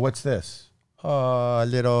 Oh, what's this? Oh,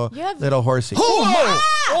 little horsey. Oh, my!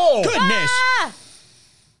 Oh, goodness. Ah!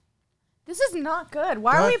 This is not good.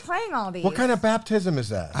 Why are we playing all these? What kind of baptism is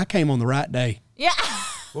that? I came on the right day. Yeah.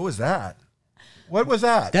 What was that? What was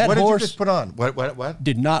that? That what did horse you just put on? What?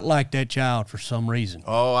 Did not like that child for some reason.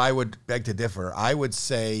 Oh, I would beg to differ. I would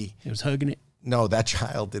say He was hugging it. no, that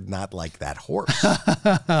child did not like that horse.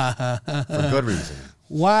 For good reason.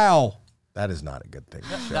 Wow. That is not a good thing. to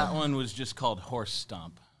show. That one was just called Horse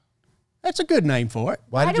Stomp. That's a good name for it.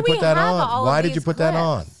 Why did you do put we that have on? all of Why did you these put that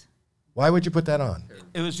on? clips? Why would you put that on?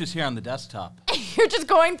 It was just here on the desktop. You're just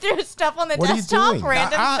going through stuff on the What are you desktop, doing?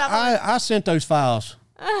 random stuff. I sent those files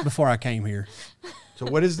before I came here. So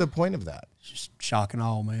what is the point of that? Just shock and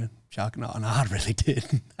awe, man. Shock and awe. No, I really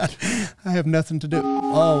didn't. I have nothing to do.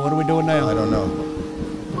 Oh, what are we doing now? I don't know.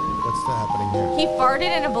 What's happening here? He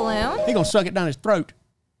farted in a balloon? He gonna suck it down his throat.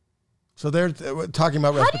 So they're talking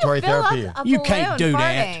about respiratory How do you therapy. fill up a You balloon can't do farting?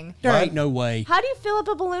 that. There What? ain't no way. How do you fill up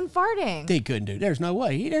a balloon farting? He couldn't do it. There's no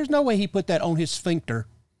way. There's no way he put that on his sphincter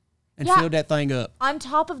and Yeah. filled that thing up. On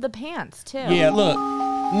top of the pants, too. Yeah, look.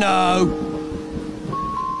 No.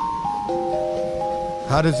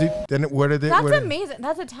 How does he? Then what did it? That's what did- amazing.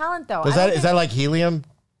 That's a talent, though. Is that like helium?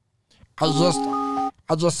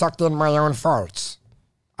 I just sucked in my own farts.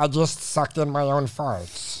 I just sucked in my own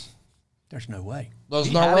farts. There's no way. There's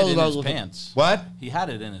He no had way it in that his you can- pants. What? He had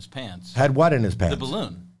it in his pants. Had what in his pants? The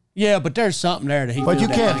balloon. Yeah, but there's something there that he But filled you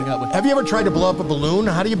that can't. thing up with. Have you ever tried to blow up a balloon?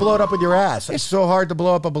 How do you blow it up with your ass? It's so hard to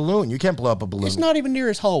blow up a balloon. You can't blow up a balloon. It's not even near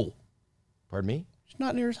his hole. Pardon me? It's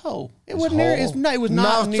not near his hole. It wasn't near. It was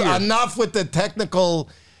not near. Enough with the technical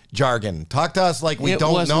jargon. Talk to us like we don't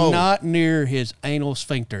know. It was not near his anal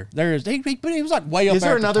sphincter. There is. He was like way up. Is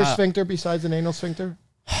there at the another top. sphincter besides an anal sphincter?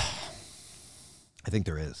 I think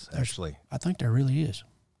there is, actually. I think there really is.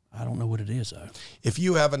 I don't know what it is though. If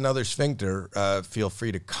you have another sphincter, feel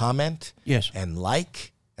free to comment. Yes. And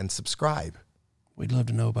like and subscribe. We'd love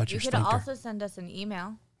to know about You your could sphincter. also send us an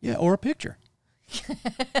email. Yeah, or a picture.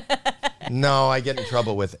 No, I get in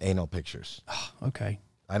trouble with anal pictures. Okay.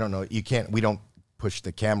 I don't know. You can't. We don't push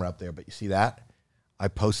the camera up there, but you see that? I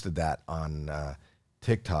posted that on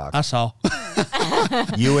TikTok. I saw.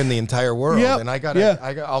 You and the entire world. Yep. And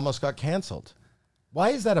I almost got canceled.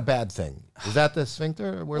 Why is that a bad thing? Is that the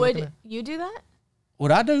sphincter we're looking at? Would you do that?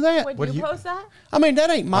 Would I do that? Would you post that? I mean, that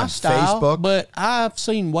ain't my On style, Facebook? but I've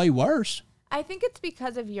seen way worse. I think it's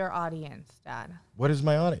because of your audience, Dad. What is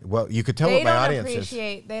my audience? Well, you could tell what my audience is.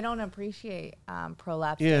 They don't appreciate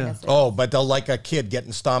prolapse. Yeah. Oh, but they'll like a kid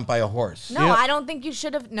getting stomped by a horse. No, I don't think you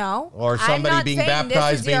should have. No. Or somebody being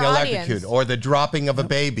baptized, being electrocuted, or the dropping of a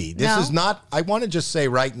baby. This is not. I want to just say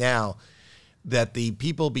right now that the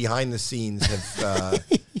people behind the scenes have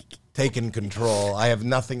taken control. I have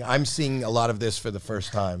nothing. I'm seeing a lot of this for the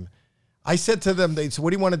first time. I said to them, they said,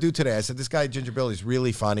 what do you want to do today? I said, this guy, Ginger Billy, is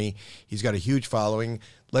really funny. He's got a huge following.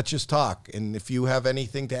 Let's just talk. And if you have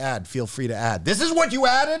anything to add, feel free to add. This is what you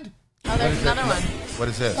added? Oh, there's another one. What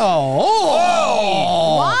is this?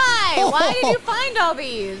 Oh. Why? Why did you find all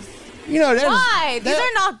these? You know, why? These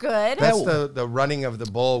are not good. That's the running of the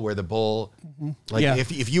bull, where the bull, like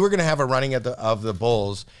if you were going to have a running of the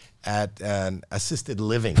bulls at an assisted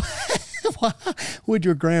living. Why would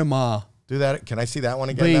your grandma do that? Can I see that one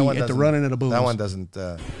again? be That one at the running of the bulls? That one doesn't.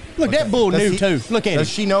 Look, that bull knew too. Look at him. Does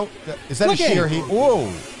she know? Is that Look a she at or him. he?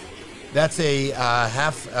 Whoa. That's a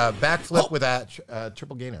half backflip with a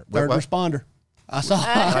triple gainer. Third responder. I saw.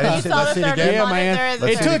 I didn't see, let's see it again. Yeah, man.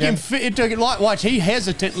 Let's It see took him. again. It took it. Watch. He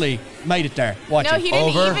hesitantly made it there. Watch. No, it. he didn't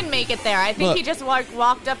Over. even make it there. I think Look. he just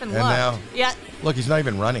walked up and looked. now- Yeah. Look, he's not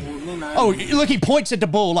even running. Oh, look! He points at the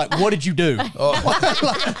bull like, "What did you do?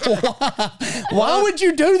 Why would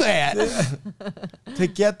you do that?" To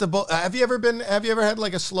get the bull. Have you ever had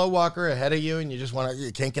like a slow walker ahead of you and you just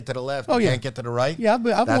you can't get to the left, you can't get to the right? Yeah, I've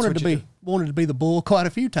That's wanted what to you be wanted to be the bull quite a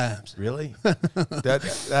few times. Really?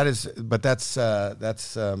 that is, but that's I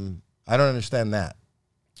don't understand that.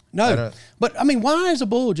 No, but I mean, why is a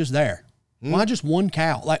bull just there? Why just one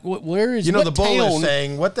cow? Like, where is the bull town? is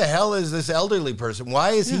saying, "What the hell is this elderly person?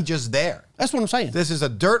 Why is he just there?" That's what I'm saying. This is a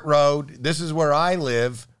dirt road. This is where I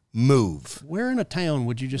live. Move. Where in a town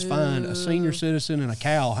would you just find a senior citizen and a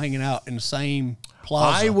cow hanging out in the same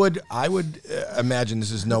plaza? I would imagine this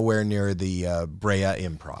is nowhere near the Brea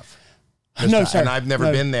Improv. No, sir. And I've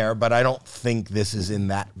never been there, but I don't think this is in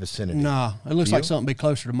that vicinity. Nah, it looks like something be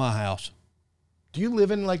closer to my house. Do you live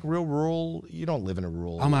in like real rural? You don't live in a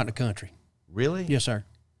rural. I'm out in the country. Really? Yes, sir.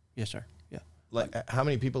 Yes, sir. Yeah. Like, how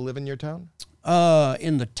many people live in your town?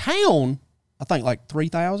 In the town, I think like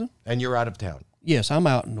 3,000. And you're out of town? Yes, I'm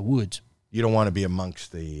out in the woods. You don't want to be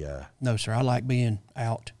amongst the... No, sir. I like being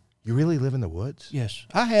out. You really live in the woods? Yes,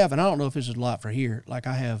 I have, and I don't know if this is a lot for here. Like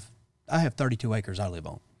I have 32 acres I live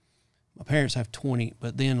on. My parents have 20,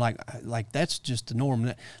 but then like that's just the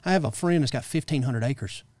norm. I have a friend that's got 1,500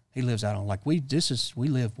 acres. He lives out on we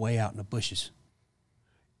live way out in the bushes.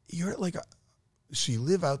 You're like, so you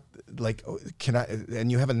live out like,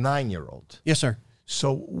 and you have a 9-year-old. Yes, sir.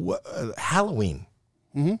 So Halloween.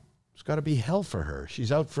 Mm-hmm. It's got to be hell for her.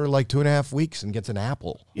 She's out for like 2.5 weeks and gets an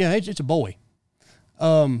apple. Yeah, it's a boy.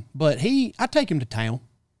 But I take him to town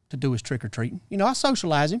to do his trick or treating. You know, I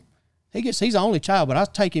socialize him. He's the only child, but I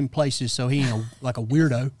take him places so he ain't like a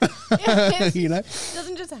weirdo. You know,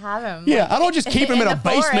 doesn't just have him. Yeah, I don't just keep him in a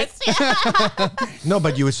basement. No,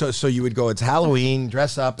 but so you would go. It's Halloween,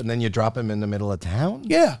 dress up, and then you drop him in the middle of town.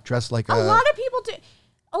 Yeah, dress like a lot of people do.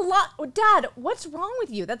 Dad, what's wrong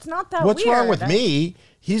with you? That's not that. What's weird. wrong with me?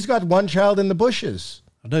 He's got one child in the bushes.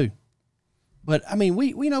 I do, but I mean,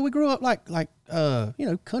 we grew up like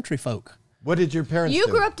country folk. What did your parents do? You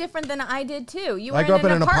grew up different than I did too. You were I grew up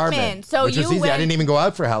in an apartment. So which was easy. I didn't even go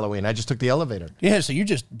out for Halloween. I just took the elevator. Yeah, so you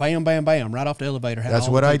just bam, bam, bam, right off the elevator. That's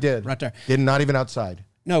what I did. Right there. Not even outside.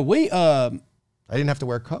 No, I didn't have to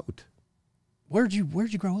wear a coat. Where'd you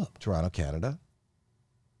grow up? Toronto, Canada.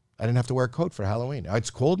 I didn't have to wear a coat for Halloween. It's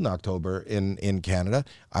cold in October in Canada.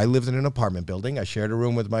 I lived in an apartment building. I shared a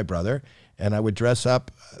room with my brother, and I would dress up.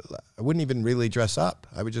 I wouldn't even really dress up.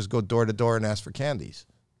 I would just go door to door and ask for candies.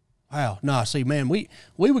 Wow. No, see, man, we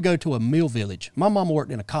would go to a mill village. My mom worked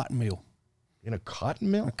in a cotton mill. In a cotton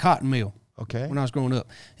mill? A cotton mill. Okay. When I was growing up.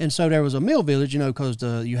 And so there was a mill village, because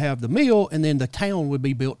you have the mill, and then the town would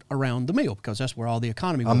be built around the mill, because that's where all the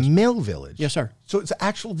economy was. A mill village? Yes, sir. So it's an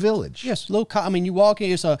actual village? Yes. You walk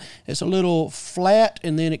in, it's a little flat,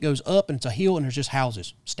 and then it goes up, and it's a hill, and there's just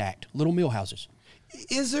houses stacked, little mill houses.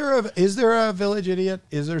 Is there a village idiot?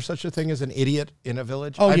 Is there such a thing as an idiot in a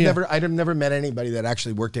village? Oh, I've yeah. never met anybody that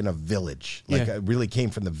actually worked in a village. Really came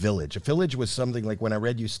from the village. A village was something like when I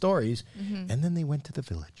read you stories, and then they went to the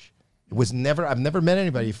village. It was never. I've never met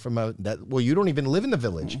anybody from that. Well, you don't even live in the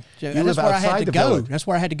village. You live outside the village. That's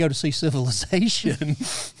where I had to go to see civilization.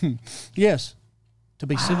 Yes. to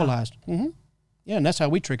be civilized. Yeah, and that's how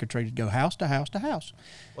we trick-or-treated, go house to house to house.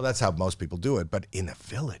 Well, that's how most people do it, but in a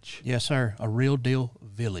village. Yes, sir, a real deal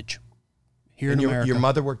village here And in America. your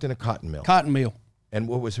mother worked in a cotton mill. Cotton mill. And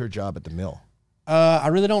what was her job at the mill? I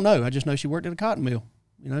really don't know. I just know she worked at a cotton mill.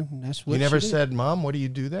 You know, that's what You never she did. said, Mom, what do you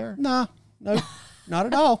do there? No, not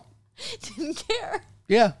at all. Didn't care.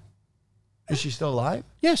 Yeah. Is she still alive?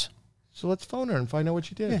 Yes. So let's phone her and find out what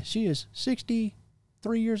she did. Yeah, she is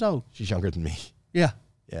 63 years old. She's younger than me. Yeah.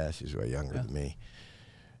 Yeah, she's way younger than me.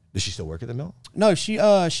 Does she still work at the mill? No, she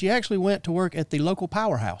actually went to work at the local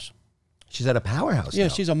powerhouse. She's at a powerhouse Yeah,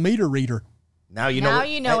 now. she's a meter reader. Now you know.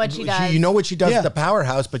 You know what she does. You know what she does Yeah. at the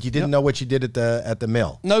powerhouse, but you didn't know what she did at the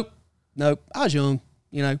mill. Nope. I was young,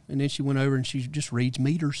 you know, and then she went over and she just reads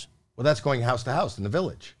meters. Well, that's going house to house in the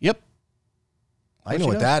village. Yep. I know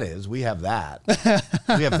what that is. We have that.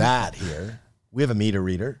 We have that here. We have a meter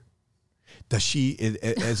reader. Does she?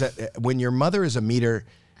 Is that when your mother is a meter?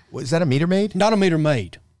 Is that a meter maid? Not a meter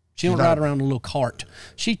maid. She don't not ride a- around in a little cart.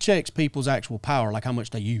 She checks people's actual power, like how much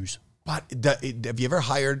they use. But have you ever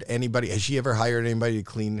hired anybody? Has she ever hired anybody to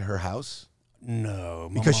clean her house?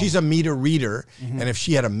 No, Because she's a meter reader, and if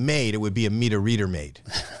she had a maid, it would be a meter reader maid,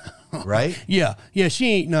 right? Yeah,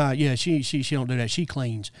 she ain't. Nah, yeah, she don't do that. She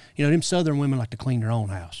cleans. You know, them Southern women like to clean their own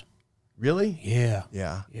house. Really? Yeah,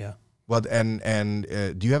 Yeah. yeah. Well, and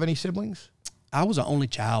do you have any siblings? I was the only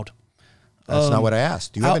child. That's not what I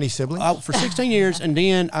asked. Do you have any siblings? For 16 years, and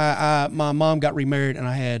then my mom got remarried,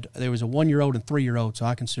 and there was a 1-year-old and 3-year-old, so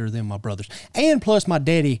I consider them my brothers. And plus, my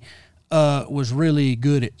daddy was really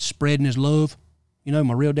good at spreading his love. You know,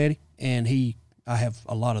 my real daddy, and I have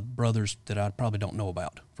a lot of brothers that I probably don't know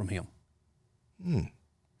about from him.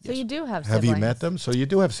 So you do have siblings. Have you met them? So you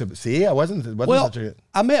do have siblings. See, I wasn't Well, such a...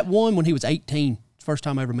 I met one when he was 18. First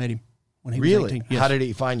time I ever met him. When he was Really? 18. Yes. How did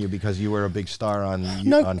he find you? Because you were a big star on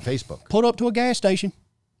Facebook. Pulled up to a gas station.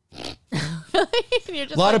 You're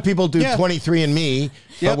just A lot of people do Yeah. 23andMe,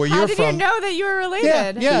 but where How you're did from... you know that you were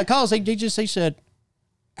related? Yeah, because he said,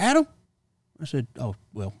 Adam? I said, oh,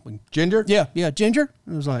 well. Ginger? Yeah, Ginger?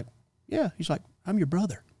 And I was like, yeah. He's like, I'm your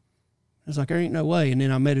brother. I was like, there ain't no way. And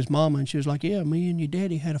then I met his mama, and she was like, yeah, me and your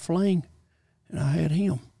daddy had a fling, and I had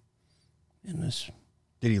him. And this,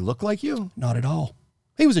 Did he look like you? not at all.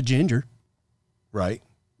 He was a ginger. Right.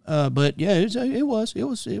 But yeah, it was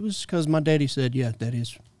because my daddy said, yeah, that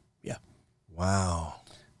is, yeah. Wow.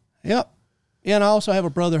 Yep. Yeah, and I also have a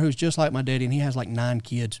brother who's just like my daddy, and he has like 9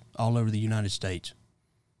 kids all over the United States.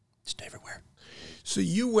 Just everywhere. So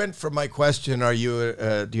you went from my question, do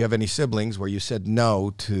you have any siblings, where you said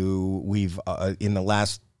no, to we've, in the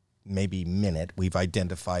last maybe minute, we've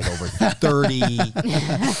identified over 30,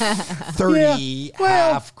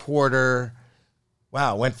 half, quarter.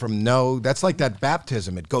 Wow, went from no. That's like that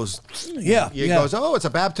baptism. It goes, it goes, oh, it's a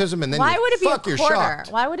baptism, and then Why would it be a you're quarter?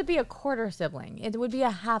 shocked. Why would it be a quarter sibling? It would be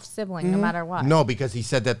a half sibling no matter what. No, because he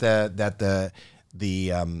said that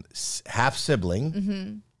the half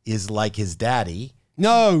sibling is like his daddy.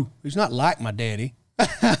 No, he's not like my daddy.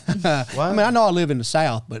 I mean, I know I live in the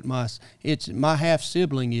South, but my half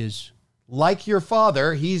sibling is like your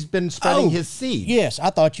father. He's been spreading his seed. Yes,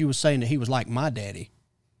 I thought you were saying that he was like my daddy,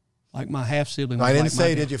 like my half sibling. No, I didn't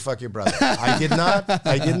say did you fuck your brother. I did not.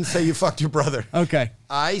 I didn't say you fucked your brother. Okay.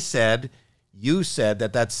 You said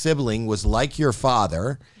that sibling was like your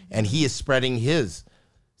father, and he is spreading his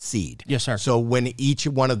seed. Yes, sir. So when each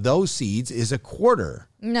one of those seeds is a quarter.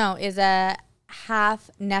 No, is a half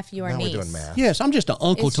nephew or Now niece. we're doing math. Yes, I'm just an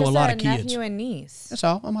uncle It's to a just lot a of kids. nephew and niece. That's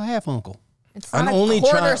all. I'm a half uncle. It's I'm not only a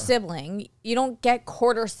quarter trying- sibling. You don't get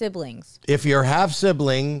quarter siblings. If your half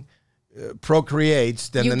sibling procreates,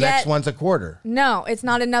 then You the next get- one's a quarter. No, it's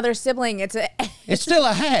not another sibling. It's a It's still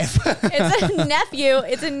a half. it's a nephew.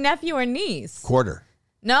 It's a nephew or niece. Quarter.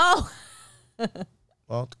 No.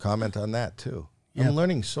 Well, to comment on that too. I'm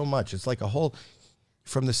learning so much. It's like a whole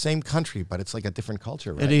from the same country, but it's like a different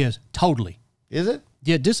culture, right? It is totally. Is it?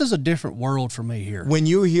 Yeah, this is a different world for me here. When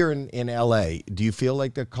you're here in LA, do you feel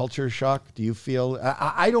like the culture shock? Do you feel,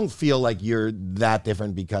 I don't feel like you're that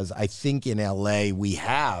different, because I think in LA we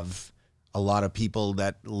have a lot of people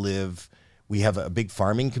that live, we have a big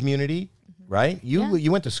farming community, right?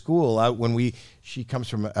 You went to school out she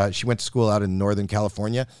went to school out in Northern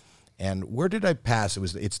California, and where did I pass?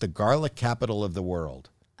 It's the garlic capital of the world.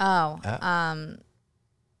 Oh.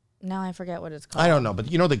 Now I forget what it's called. I don't know,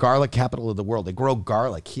 but you know the garlic capital of the world. They grow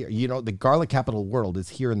garlic here. You know, the garlic capital of the world is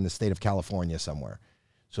here in the state of California somewhere.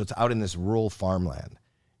 So it's out in this rural farmland.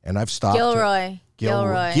 And I've stopped. Gilroy.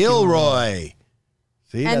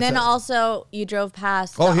 See, And then also you drove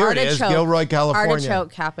past Oh, the here it is, artichoke- Gilroy, California.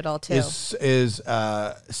 Artichoke capital too. is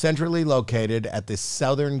centrally located at the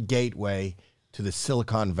southern gateway to the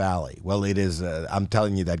Silicon Valley. Well, it is. I'm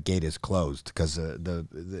telling you, that gate is closed because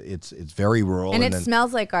it's very rural, and it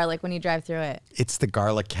smells like garlic when you drive through it. It's the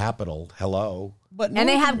garlic capital. Hello. But and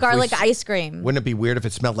they have garlic ice cream. Wouldn't it be weird if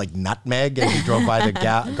it smelled like nutmeg and you drove by the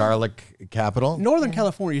garlic capital? Northern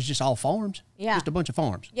California is just all farms. Yeah. Just a bunch of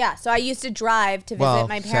farms. Yeah. So I used to drive to visit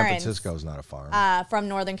my parents. San Francisco's not a farm. From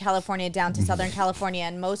Northern California down to Southern California,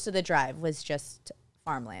 and most of the drive was just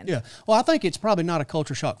farmland. Yeah. Well, I think it's probably not a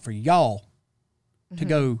culture shock for y'all to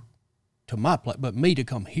go to my place, but me to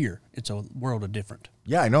come here. It's a world of different.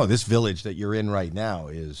 Yeah, I know. This village that you're in right now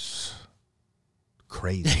is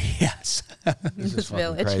crazy. Yes. This is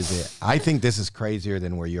fucking crazy. I think this is crazier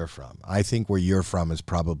than where you're from. I think where you're from is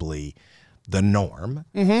probably the norm.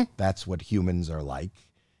 That's what humans are like.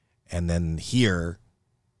 And then here,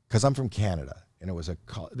 because I'm from Canada, and it was a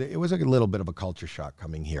little bit of a culture shock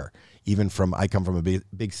coming here. Even from, I come from a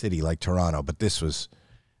big city like Toronto, but this was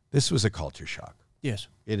a culture shock. Yes.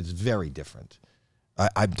 It is very different.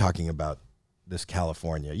 I'm talking about this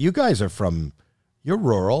California. You guys are you're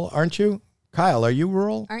rural, aren't you? Kyle, are you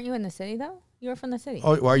rural? Aren't you in the city, though? You were from the city.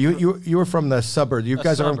 Oh, are you? You were from the suburb. You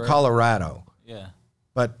guys are from Colorado. Yeah.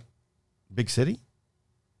 But big city?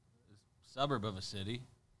 Suburb of a city.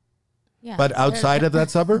 Yeah. But outside of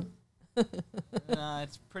that suburb?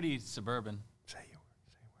 It's pretty suburban. Say you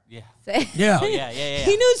were. Yeah. Yeah. Oh, yeah.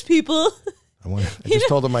 He knows people. I just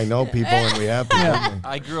told him I know people and we have people.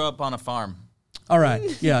 I grew up on a farm. All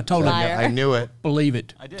right. Yeah, totally. Liar. I knew it. Believe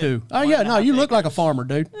it, I did. too. Oh, yeah. No, you look like a farmer,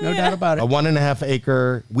 dude. No doubt about A it. 1.5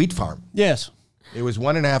 acre wheat farm. Yes. It was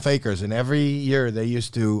 1.5 acres, and every year they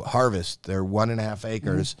used to harvest their 1.5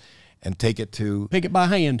 acres and take it to. Pick it by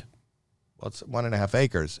hand. Well, it's 1.5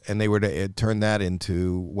 acres, and they were to turn that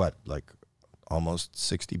into what, like almost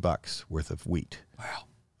 $60 worth of wheat. Wow.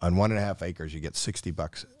 On 1.5 acres, you get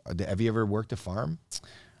 $60. Have you ever worked a farm?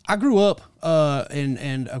 I grew up,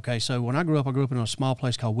 okay, so when I grew up in a small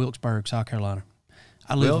place called Wilkesburg, South Carolina.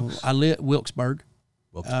 I lived Wilkesburg.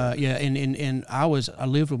 Yeah, and I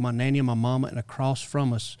lived with my nanny and my mama, and across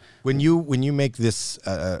from us. When you make this,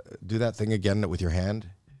 do that thing again with your hand,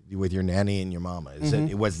 with your nanny and your mama.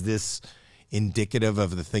 Was this indicative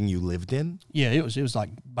of the thing you lived in? Yeah, it was like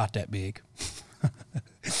about that big.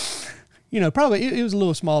 Probably it was a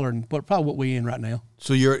little smaller than probably what we're in right now.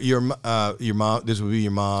 So your mom, this would be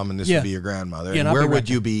your mom, and this would be your grandmother. Yeah, and where would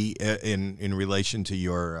you be in relation to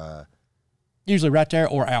your? Usually right there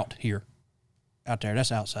or out here. Out there,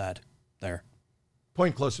 that's outside there.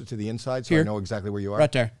 Point closer to the inside so Here. I know exactly where you are.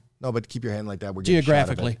 Right there. No, but keep your hand like that. We're getting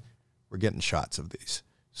Geographically. We're getting shots of these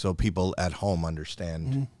so people at home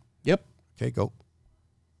understand. Yep. Okay, go.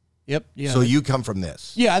 Yep. Yeah. So you come from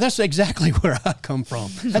this. Yeah, that's exactly where I come from.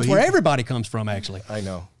 That's where everybody comes from, actually. I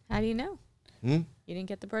know. How do you know? You didn't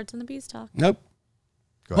get the birds and the bees talk. Nope.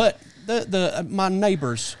 Go But my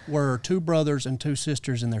neighbors were 2 brothers and 2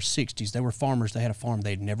 sisters in their 60s. They were farmers. They had a farm.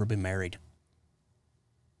 They'd never been married.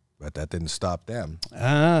 But that didn't stop them.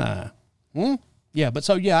 Yeah, but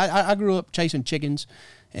so, yeah, I grew up chasing chickens,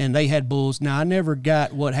 and they had bulls. Now, I never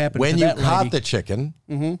got what happened When to you that lady. caught the chicken.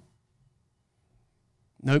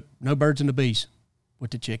 Nope, no birds and the bees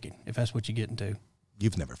with the chicken, if that's what you're getting to.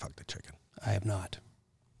 You've never fucked a chicken. I have not.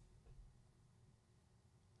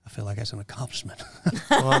 I feel like that's an accomplishment.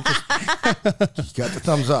 Well, you got the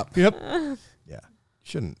thumbs up. Yep. Yeah.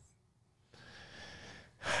 Shouldn't.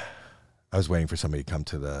 I was waiting for somebody to come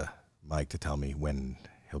to the mic to tell me when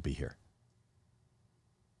he'll be here.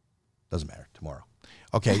 Doesn't matter. Tomorrow.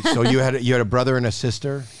 Okay, so you had a brother and a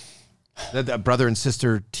sister, a brother and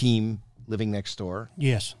sister team living next door.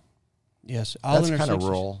 Yes. All That's in their kind of 60s.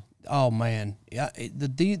 rural. Oh man, yeah.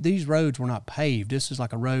 These roads were not paved. This is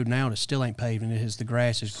like a road now that still ain't paved, and the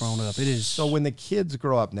grass has grown up. It is. So when the kids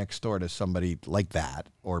grow up next door to somebody like that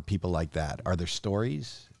or people like that, are there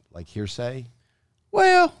stories like hearsay?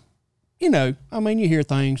 Well, I mean, you hear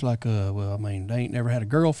things like, they ain't never had a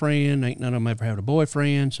girlfriend, ain't none of them ever had a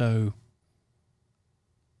boyfriend, so,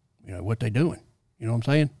 what they doing? You know what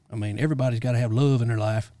I'm saying? I mean, everybody's got to have love in their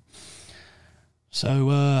life.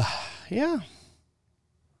 So, yeah.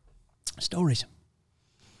 Stories.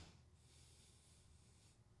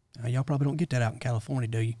 Now, y'all probably don't get that out in California,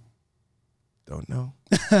 do you? Don't know.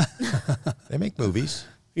 They make movies.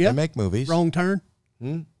 Yeah. They make movies. Wrong turn?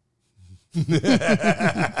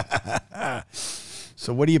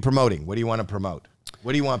 So what are you promoting? What do you want to promote?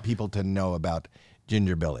 What do you want people to know about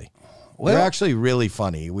Ginger Billy? Well, You're actually really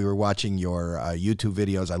funny. We were watching your YouTube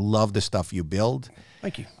videos. I love the stuff you build.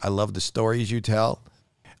 Thank you. I love the stories you tell.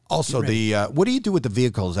 Also, what do you do with the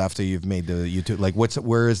vehicles after you've made the YouTube? Like,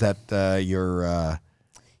 where is that your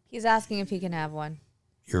He's asking if he can have one.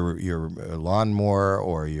 your lawnmower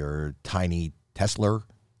or your tiny Tesla?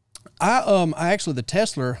 I actually, the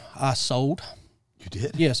Tesla I sold. You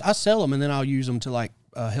did? Yes, I sell them, and then I'll use them to like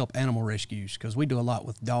help animal rescues, because we do a lot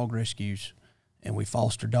with dog rescues, and we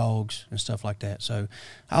foster dogs and stuff like that. So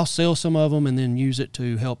I'll sell some of them and then use it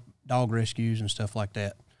to help dog rescues and stuff like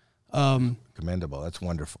that. Commendable. That's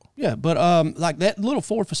wonderful. Yeah, but like that little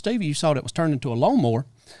Ford Festiva you saw that was turned into a lawnmower.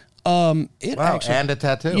 It Wow, actually, and a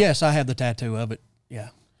tattoo. Yes, I have the tattoo of it. Yeah.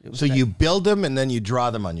 It was So you build them and then you draw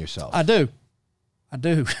them on yourself. I do.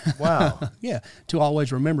 Wow. Yeah, to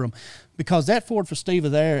always remember them, because that Ford Festiva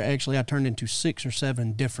there, actually, I turned into 6 or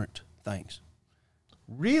 7 different things.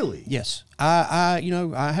 Really? Yes, I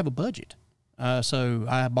have a budget, so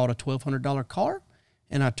I bought a $1,200 car,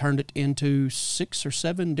 and I turned it into 6 or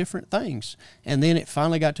 7 different things, and then it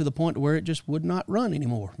finally got to the point where it just would not run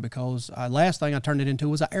anymore, because last thing I turned it into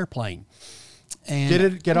was an airplane. And did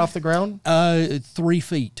it get off the ground? 3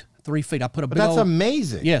 feet. 3 feet. I put a big That's old,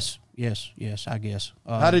 amazing. Yes, I guess.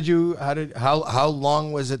 How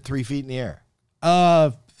long was it 3 feet in the air?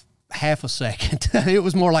 Half a second. It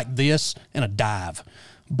was more like this and a dive.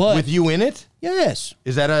 But with you in it? Yes.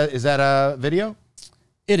 Is that a video?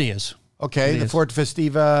 It is. Okay, It the is. Ford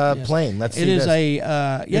Festiva plane. Let's see It is this.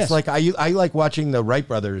 yes. It's like I like watching the Wright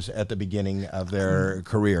brothers at the beginning of their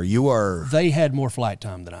career. You are They had more flight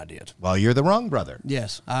time than I did. well. You're the wrong brother.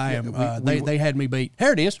 Yes, I am. They had me beat.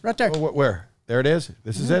 Here it is, right there. Where? There it is.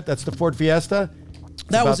 This is it. That's the Ford Fiesta.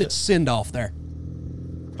 That was its send off there.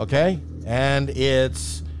 Okay, and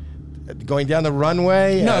it's going down the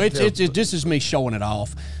runway. No, it's this is me showing it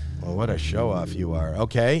off. Well, what a show off you are.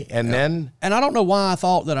 Okay, and then And I don't know why I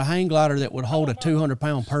thought that a hang glider that would hold a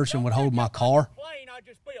 200-pound person would hold my car. Plane I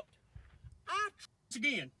just built.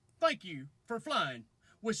 Again, thank you for flying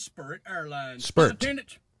with Spirit Airlines. Spirit.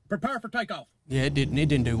 Lieutenant, prepare for takeoff. Yeah, it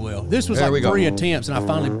didn't do well. This was There we like go. 3 attempts, and I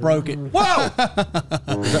finally broke it. whoa!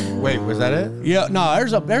 Wait, was that it? Yeah, no,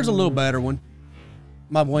 there's a little better one.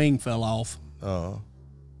 My wing fell off. Oh,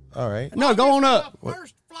 all right. No, go on up.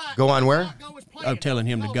 First flight. Go on where? I'm telling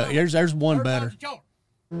him to go. There's one better.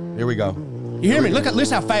 Here we go. You hear me? Look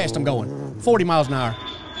how fast I'm going. 40 miles an hour.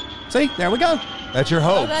 See? There we go. That's your Oh,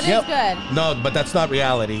 hope. that is Yep. good. No, but that's not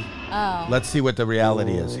reality. Oh. Let's see what the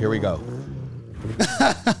reality is. Here we go.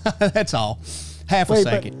 That's all. Half a Wait,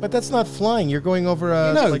 second. but that's not flying. You're going over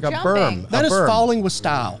a No, like a jumping. berm. That a is berm. falling with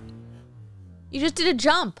style. You just did a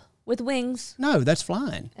jump with wings. No, that's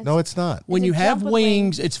flying. No, it's not. When a you have jump with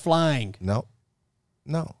wings, it's flying. No.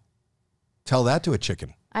 Tell that to a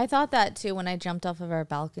chicken. I thought that too when I jumped off of our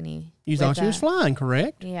balcony. You with thought she was flying,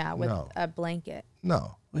 correct? Yeah, with No. a blanket.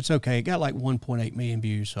 No. It's okay. It got like 1.8 million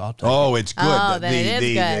views, so I'll take it. Oh, it's good. Oh, then it is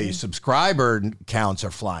the good. subscriber counts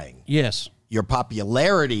are flying. Yes. Your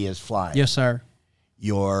popularity is flying. Yes, sir.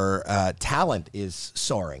 Your talent is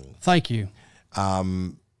soaring. Thank you. But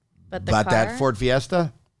the But car, that Ford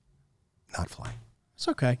Fiesta, not flying. It's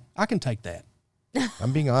okay. I can take that.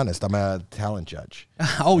 I'm being honest. I'm a talent judge.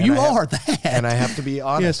 Oh, And you I have- are that. And I have to be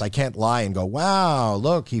honest. Yes. I can't lie and go, wow,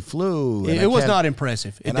 look, he flew. And I It was can't- not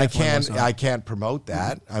impressive. It And I definitely was can't not. I can't promote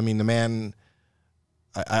that. I mean, the man,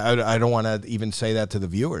 I don't want to even say that to the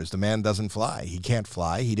viewers. The man doesn't fly. He can't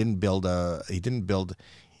fly. He didn't build.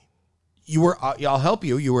 You were, I'll help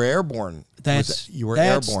you. You were airborne. You were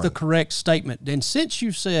That's airborne. the correct statement. And since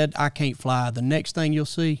you said I can't fly, the next thing you'll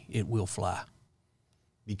see, it will fly.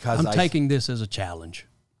 Because I'm taking this as a challenge.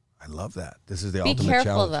 I love that. This is the be ultimate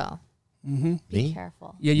careful challenge. though. Me? Be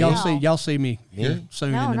careful. Yeah, y'all No. y'all see me here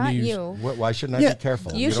soon No, in the not news. you. Why shouldn't I Yeah. be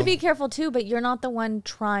careful? You should don't- be careful too, but you're not the one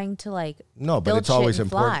trying to like. No, but build it's shit always and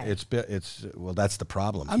important. fly. It's well, that's the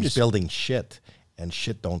problem. I'm He's just- building shit, and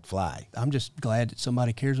shit don't fly. I'm just glad that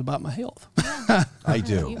somebody cares about my health. I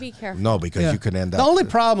do. You be careful. No, because Yeah. you could end up. The only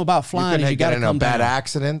problem about you flying could is you got get to in a come bad down.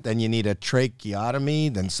 accident, then you need a tracheotomy,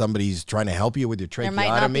 then somebody's trying to help you with your tracheotomy.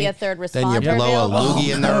 There might not be a third Then you responder blow a available.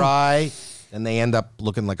 loogie in their eye, and they end up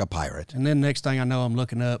looking like a pirate. And then next thing I know, I'm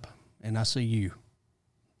looking up and I see you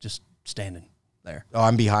just standing there. Oh,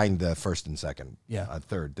 I'm behind the first and second. Yeah.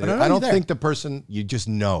 Third. But I know I you're don't there. think the person, you just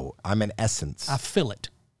know. I'm an essence. I feel it.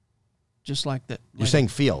 Just like that. You're saying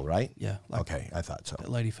feel, right? Yeah. Like Okay, I thought so. that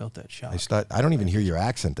lady felt that shock. I don't even hear your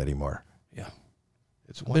accent anymore. Yeah.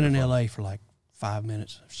 It's Been in wonderful. LA for like 5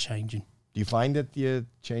 minutes. It's changing. Do you find that you're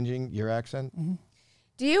changing your accent? Mm-hmm.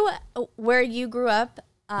 Do you, where you grew up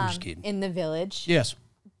just kidding. in the village, Yes.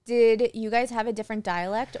 did you guys have a different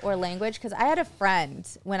dialect or language? Because I had a friend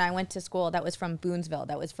when I went to school that was from Boonesville,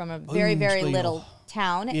 that was from a very, very Boonesville. little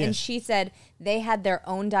town. Yes. And she said they had their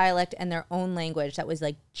own dialect and their own language that was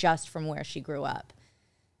like just from where she grew up.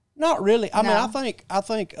 Not really. I mean, No. I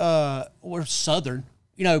think we're Southern,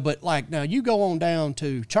 but like now you go on down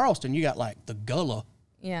to Charleston, you got like the Gullah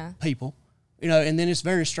Yeah. people. You know, and then it's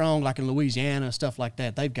very strong, like in Louisiana, stuff like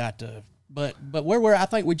that. They've got to, but where we're, I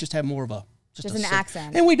think we just have more of a just an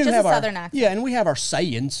accent, and we do just have a our southern accent. Yeah, and we have our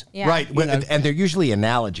sayings, right? And they're usually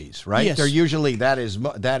analogies, right? Yes. They're usually that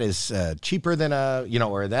is cheaper than a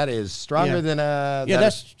or that is stronger than a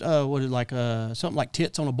that's what is like something like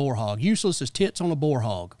tits on a boar hog. Useless as tits on a boar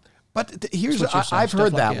hog. But here's like I've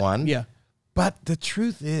heard that that. one. Yeah, but the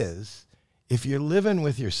truth is, if you're living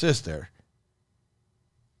with your sister,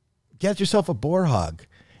 get yourself a boar hog.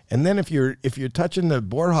 And then if you're touching the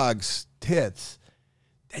boar hog's tits,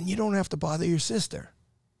 then you don't have to bother your sister.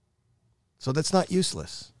 So that's not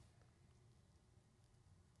useless.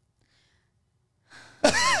 Go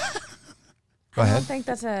I ahead. don't think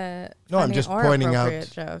that's a No, I'm funny just or pointing out.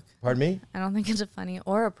 appropriate joke. Pardon me? I don't think it's a funny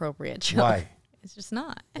or appropriate joke. Why? It's just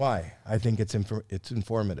not. Why? I think it's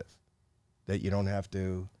informative. That you don't have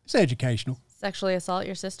to. it's educational. Sexually assault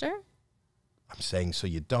your sister? I'm saying so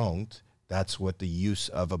you don't. That's what the use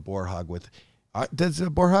of a boar hog with. Does a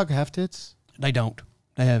boar hog have tits? They don't.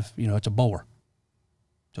 They have, it's a boar,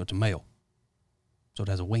 so it's a male, so it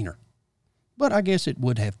has a wiener. But I guess it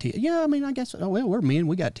would have tits. Yeah, I mean, I guess. Well, we're men.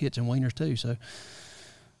 We got tits and wieners too. So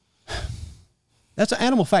that's an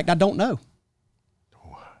animal fact. I don't know.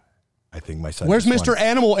 I think my son. Where's just Mr. won.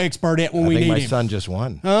 Animal Expert at when we I think need my him? son just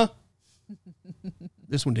won. Huh?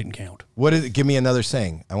 This one didn't count. What is it? Give me another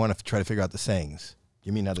saying. I want to try to figure out the sayings.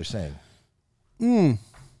 Give me another saying.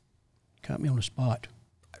 Caught me on the spot.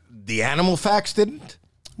 The animal facts didn't?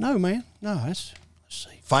 No, man. No, let's see.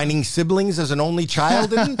 Finding siblings as an only child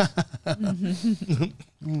didn't?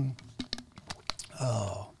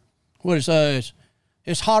 What is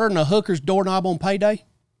it's hotter than a hooker's doorknob on payday?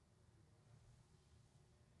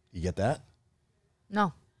 You get that?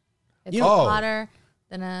 No. It's Oh. hotter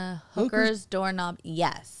than a hooker's doorknob.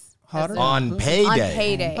 Yes. Hotter On On payday.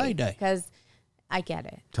 payday. Payday. Because I get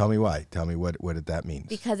it. Tell me why. Tell me what did that mean?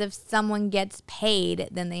 Because if someone gets paid,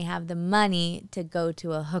 then they have the money to go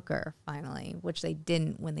to a hooker finally, which they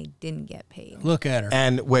didn't when they didn't get paid. Look at her.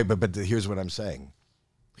 And wait, but here's what I'm saying.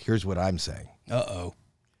 Here's what I'm saying. Uh-oh.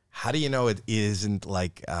 How do you know it isn't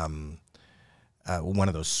like one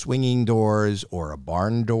of those swinging doors or a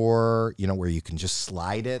barn door, where you can just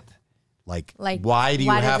slide it? Like why do you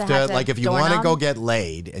why does have it to, have to like, if you want to doorknob? go get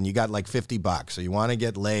laid and you got like $50 or you want to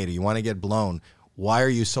get laid or you want to get blown, why are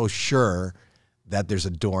you so sure that there's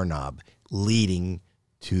a doorknob leading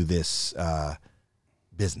to this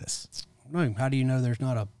business? No, how do you know there's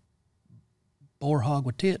not a boar hog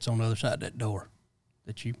with tits on the other side of that door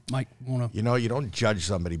that you might want to? You don't judge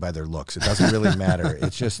somebody by their looks. It doesn't really matter.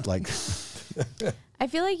 It's just like... I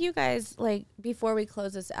feel like you guys, before we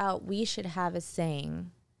close this out, we should have a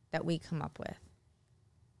saying that we come up with.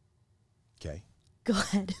 Okay. Go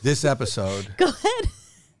ahead. This episode... Go ahead.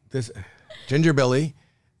 This Ginger Billy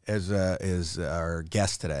is our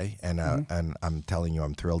guest today, and I'm telling you,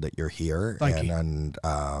 I'm thrilled that you're here. Thank you. And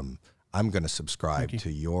I'm going to subscribe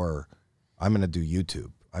to your. I'm going to do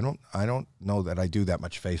YouTube. I don't know that I do that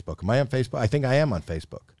much Facebook. Am I on Facebook? I think I am on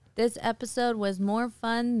Facebook. This episode was more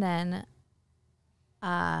fun than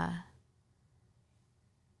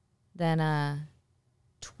a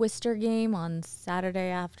Twister game on Saturday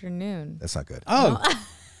afternoon. That's not good. Oh,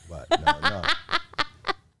 But no.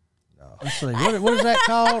 let's see. What is that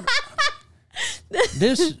called?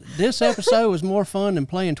 This episode was more fun than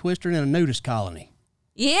playing Twister in a nudist colony.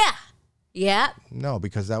 Yeah. Yeah. No,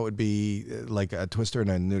 because that would be like a Twister in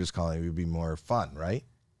a nudist colony would be more fun, right?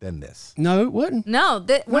 Than this. No, it wouldn't. No,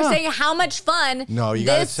 we're No. saying how much fun. No, you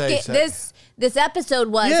gotta say- this episode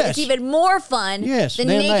was. Yes. It's even more fun Yes, than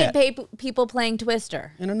than naked that. people playing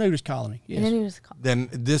Twister. In a nudist colony. Yes. And then he was Then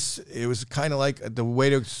it was kind of like the way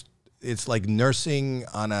to. It's like nursing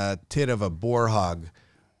on a tit of a boar hog.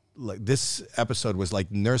 Like this episode was like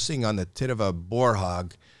nursing on the tit of a boar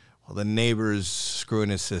hog while the neighbor's screwing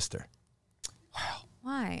his sister.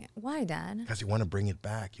 Why? Why, Dad? Because you want to bring it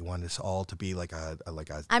back. You want this all to be like a. I'm like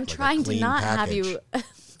a trying to clean not have package. you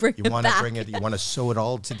bring You it want to back. bring it. You want to sew it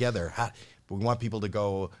all together. But we want people to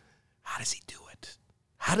go. How does he do it?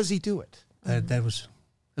 How does he do it?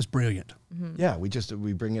 That's brilliant. Yeah,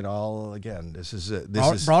 we bring it all again. This is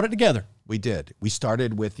Brought it together. We did. We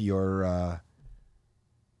started with your.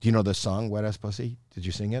 Do you know the song "Wet Ass Pussy"? Did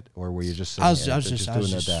you sing it, or were you just singing I was it? just doing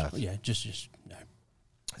just, it? yeah, just no.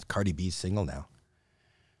 It's Cardi B's single now.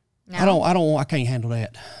 No? I can't handle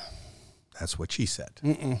that. That's what she said.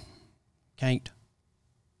 Can't.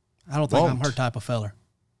 I don't think I'm Won't. her type of feller.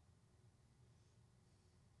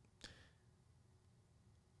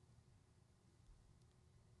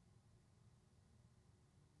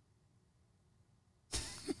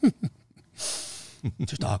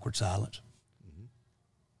 Just awkward silence.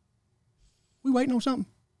 We waiting on something?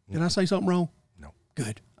 Did I say something wrong? No.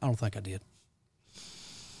 Good. I don't think I did.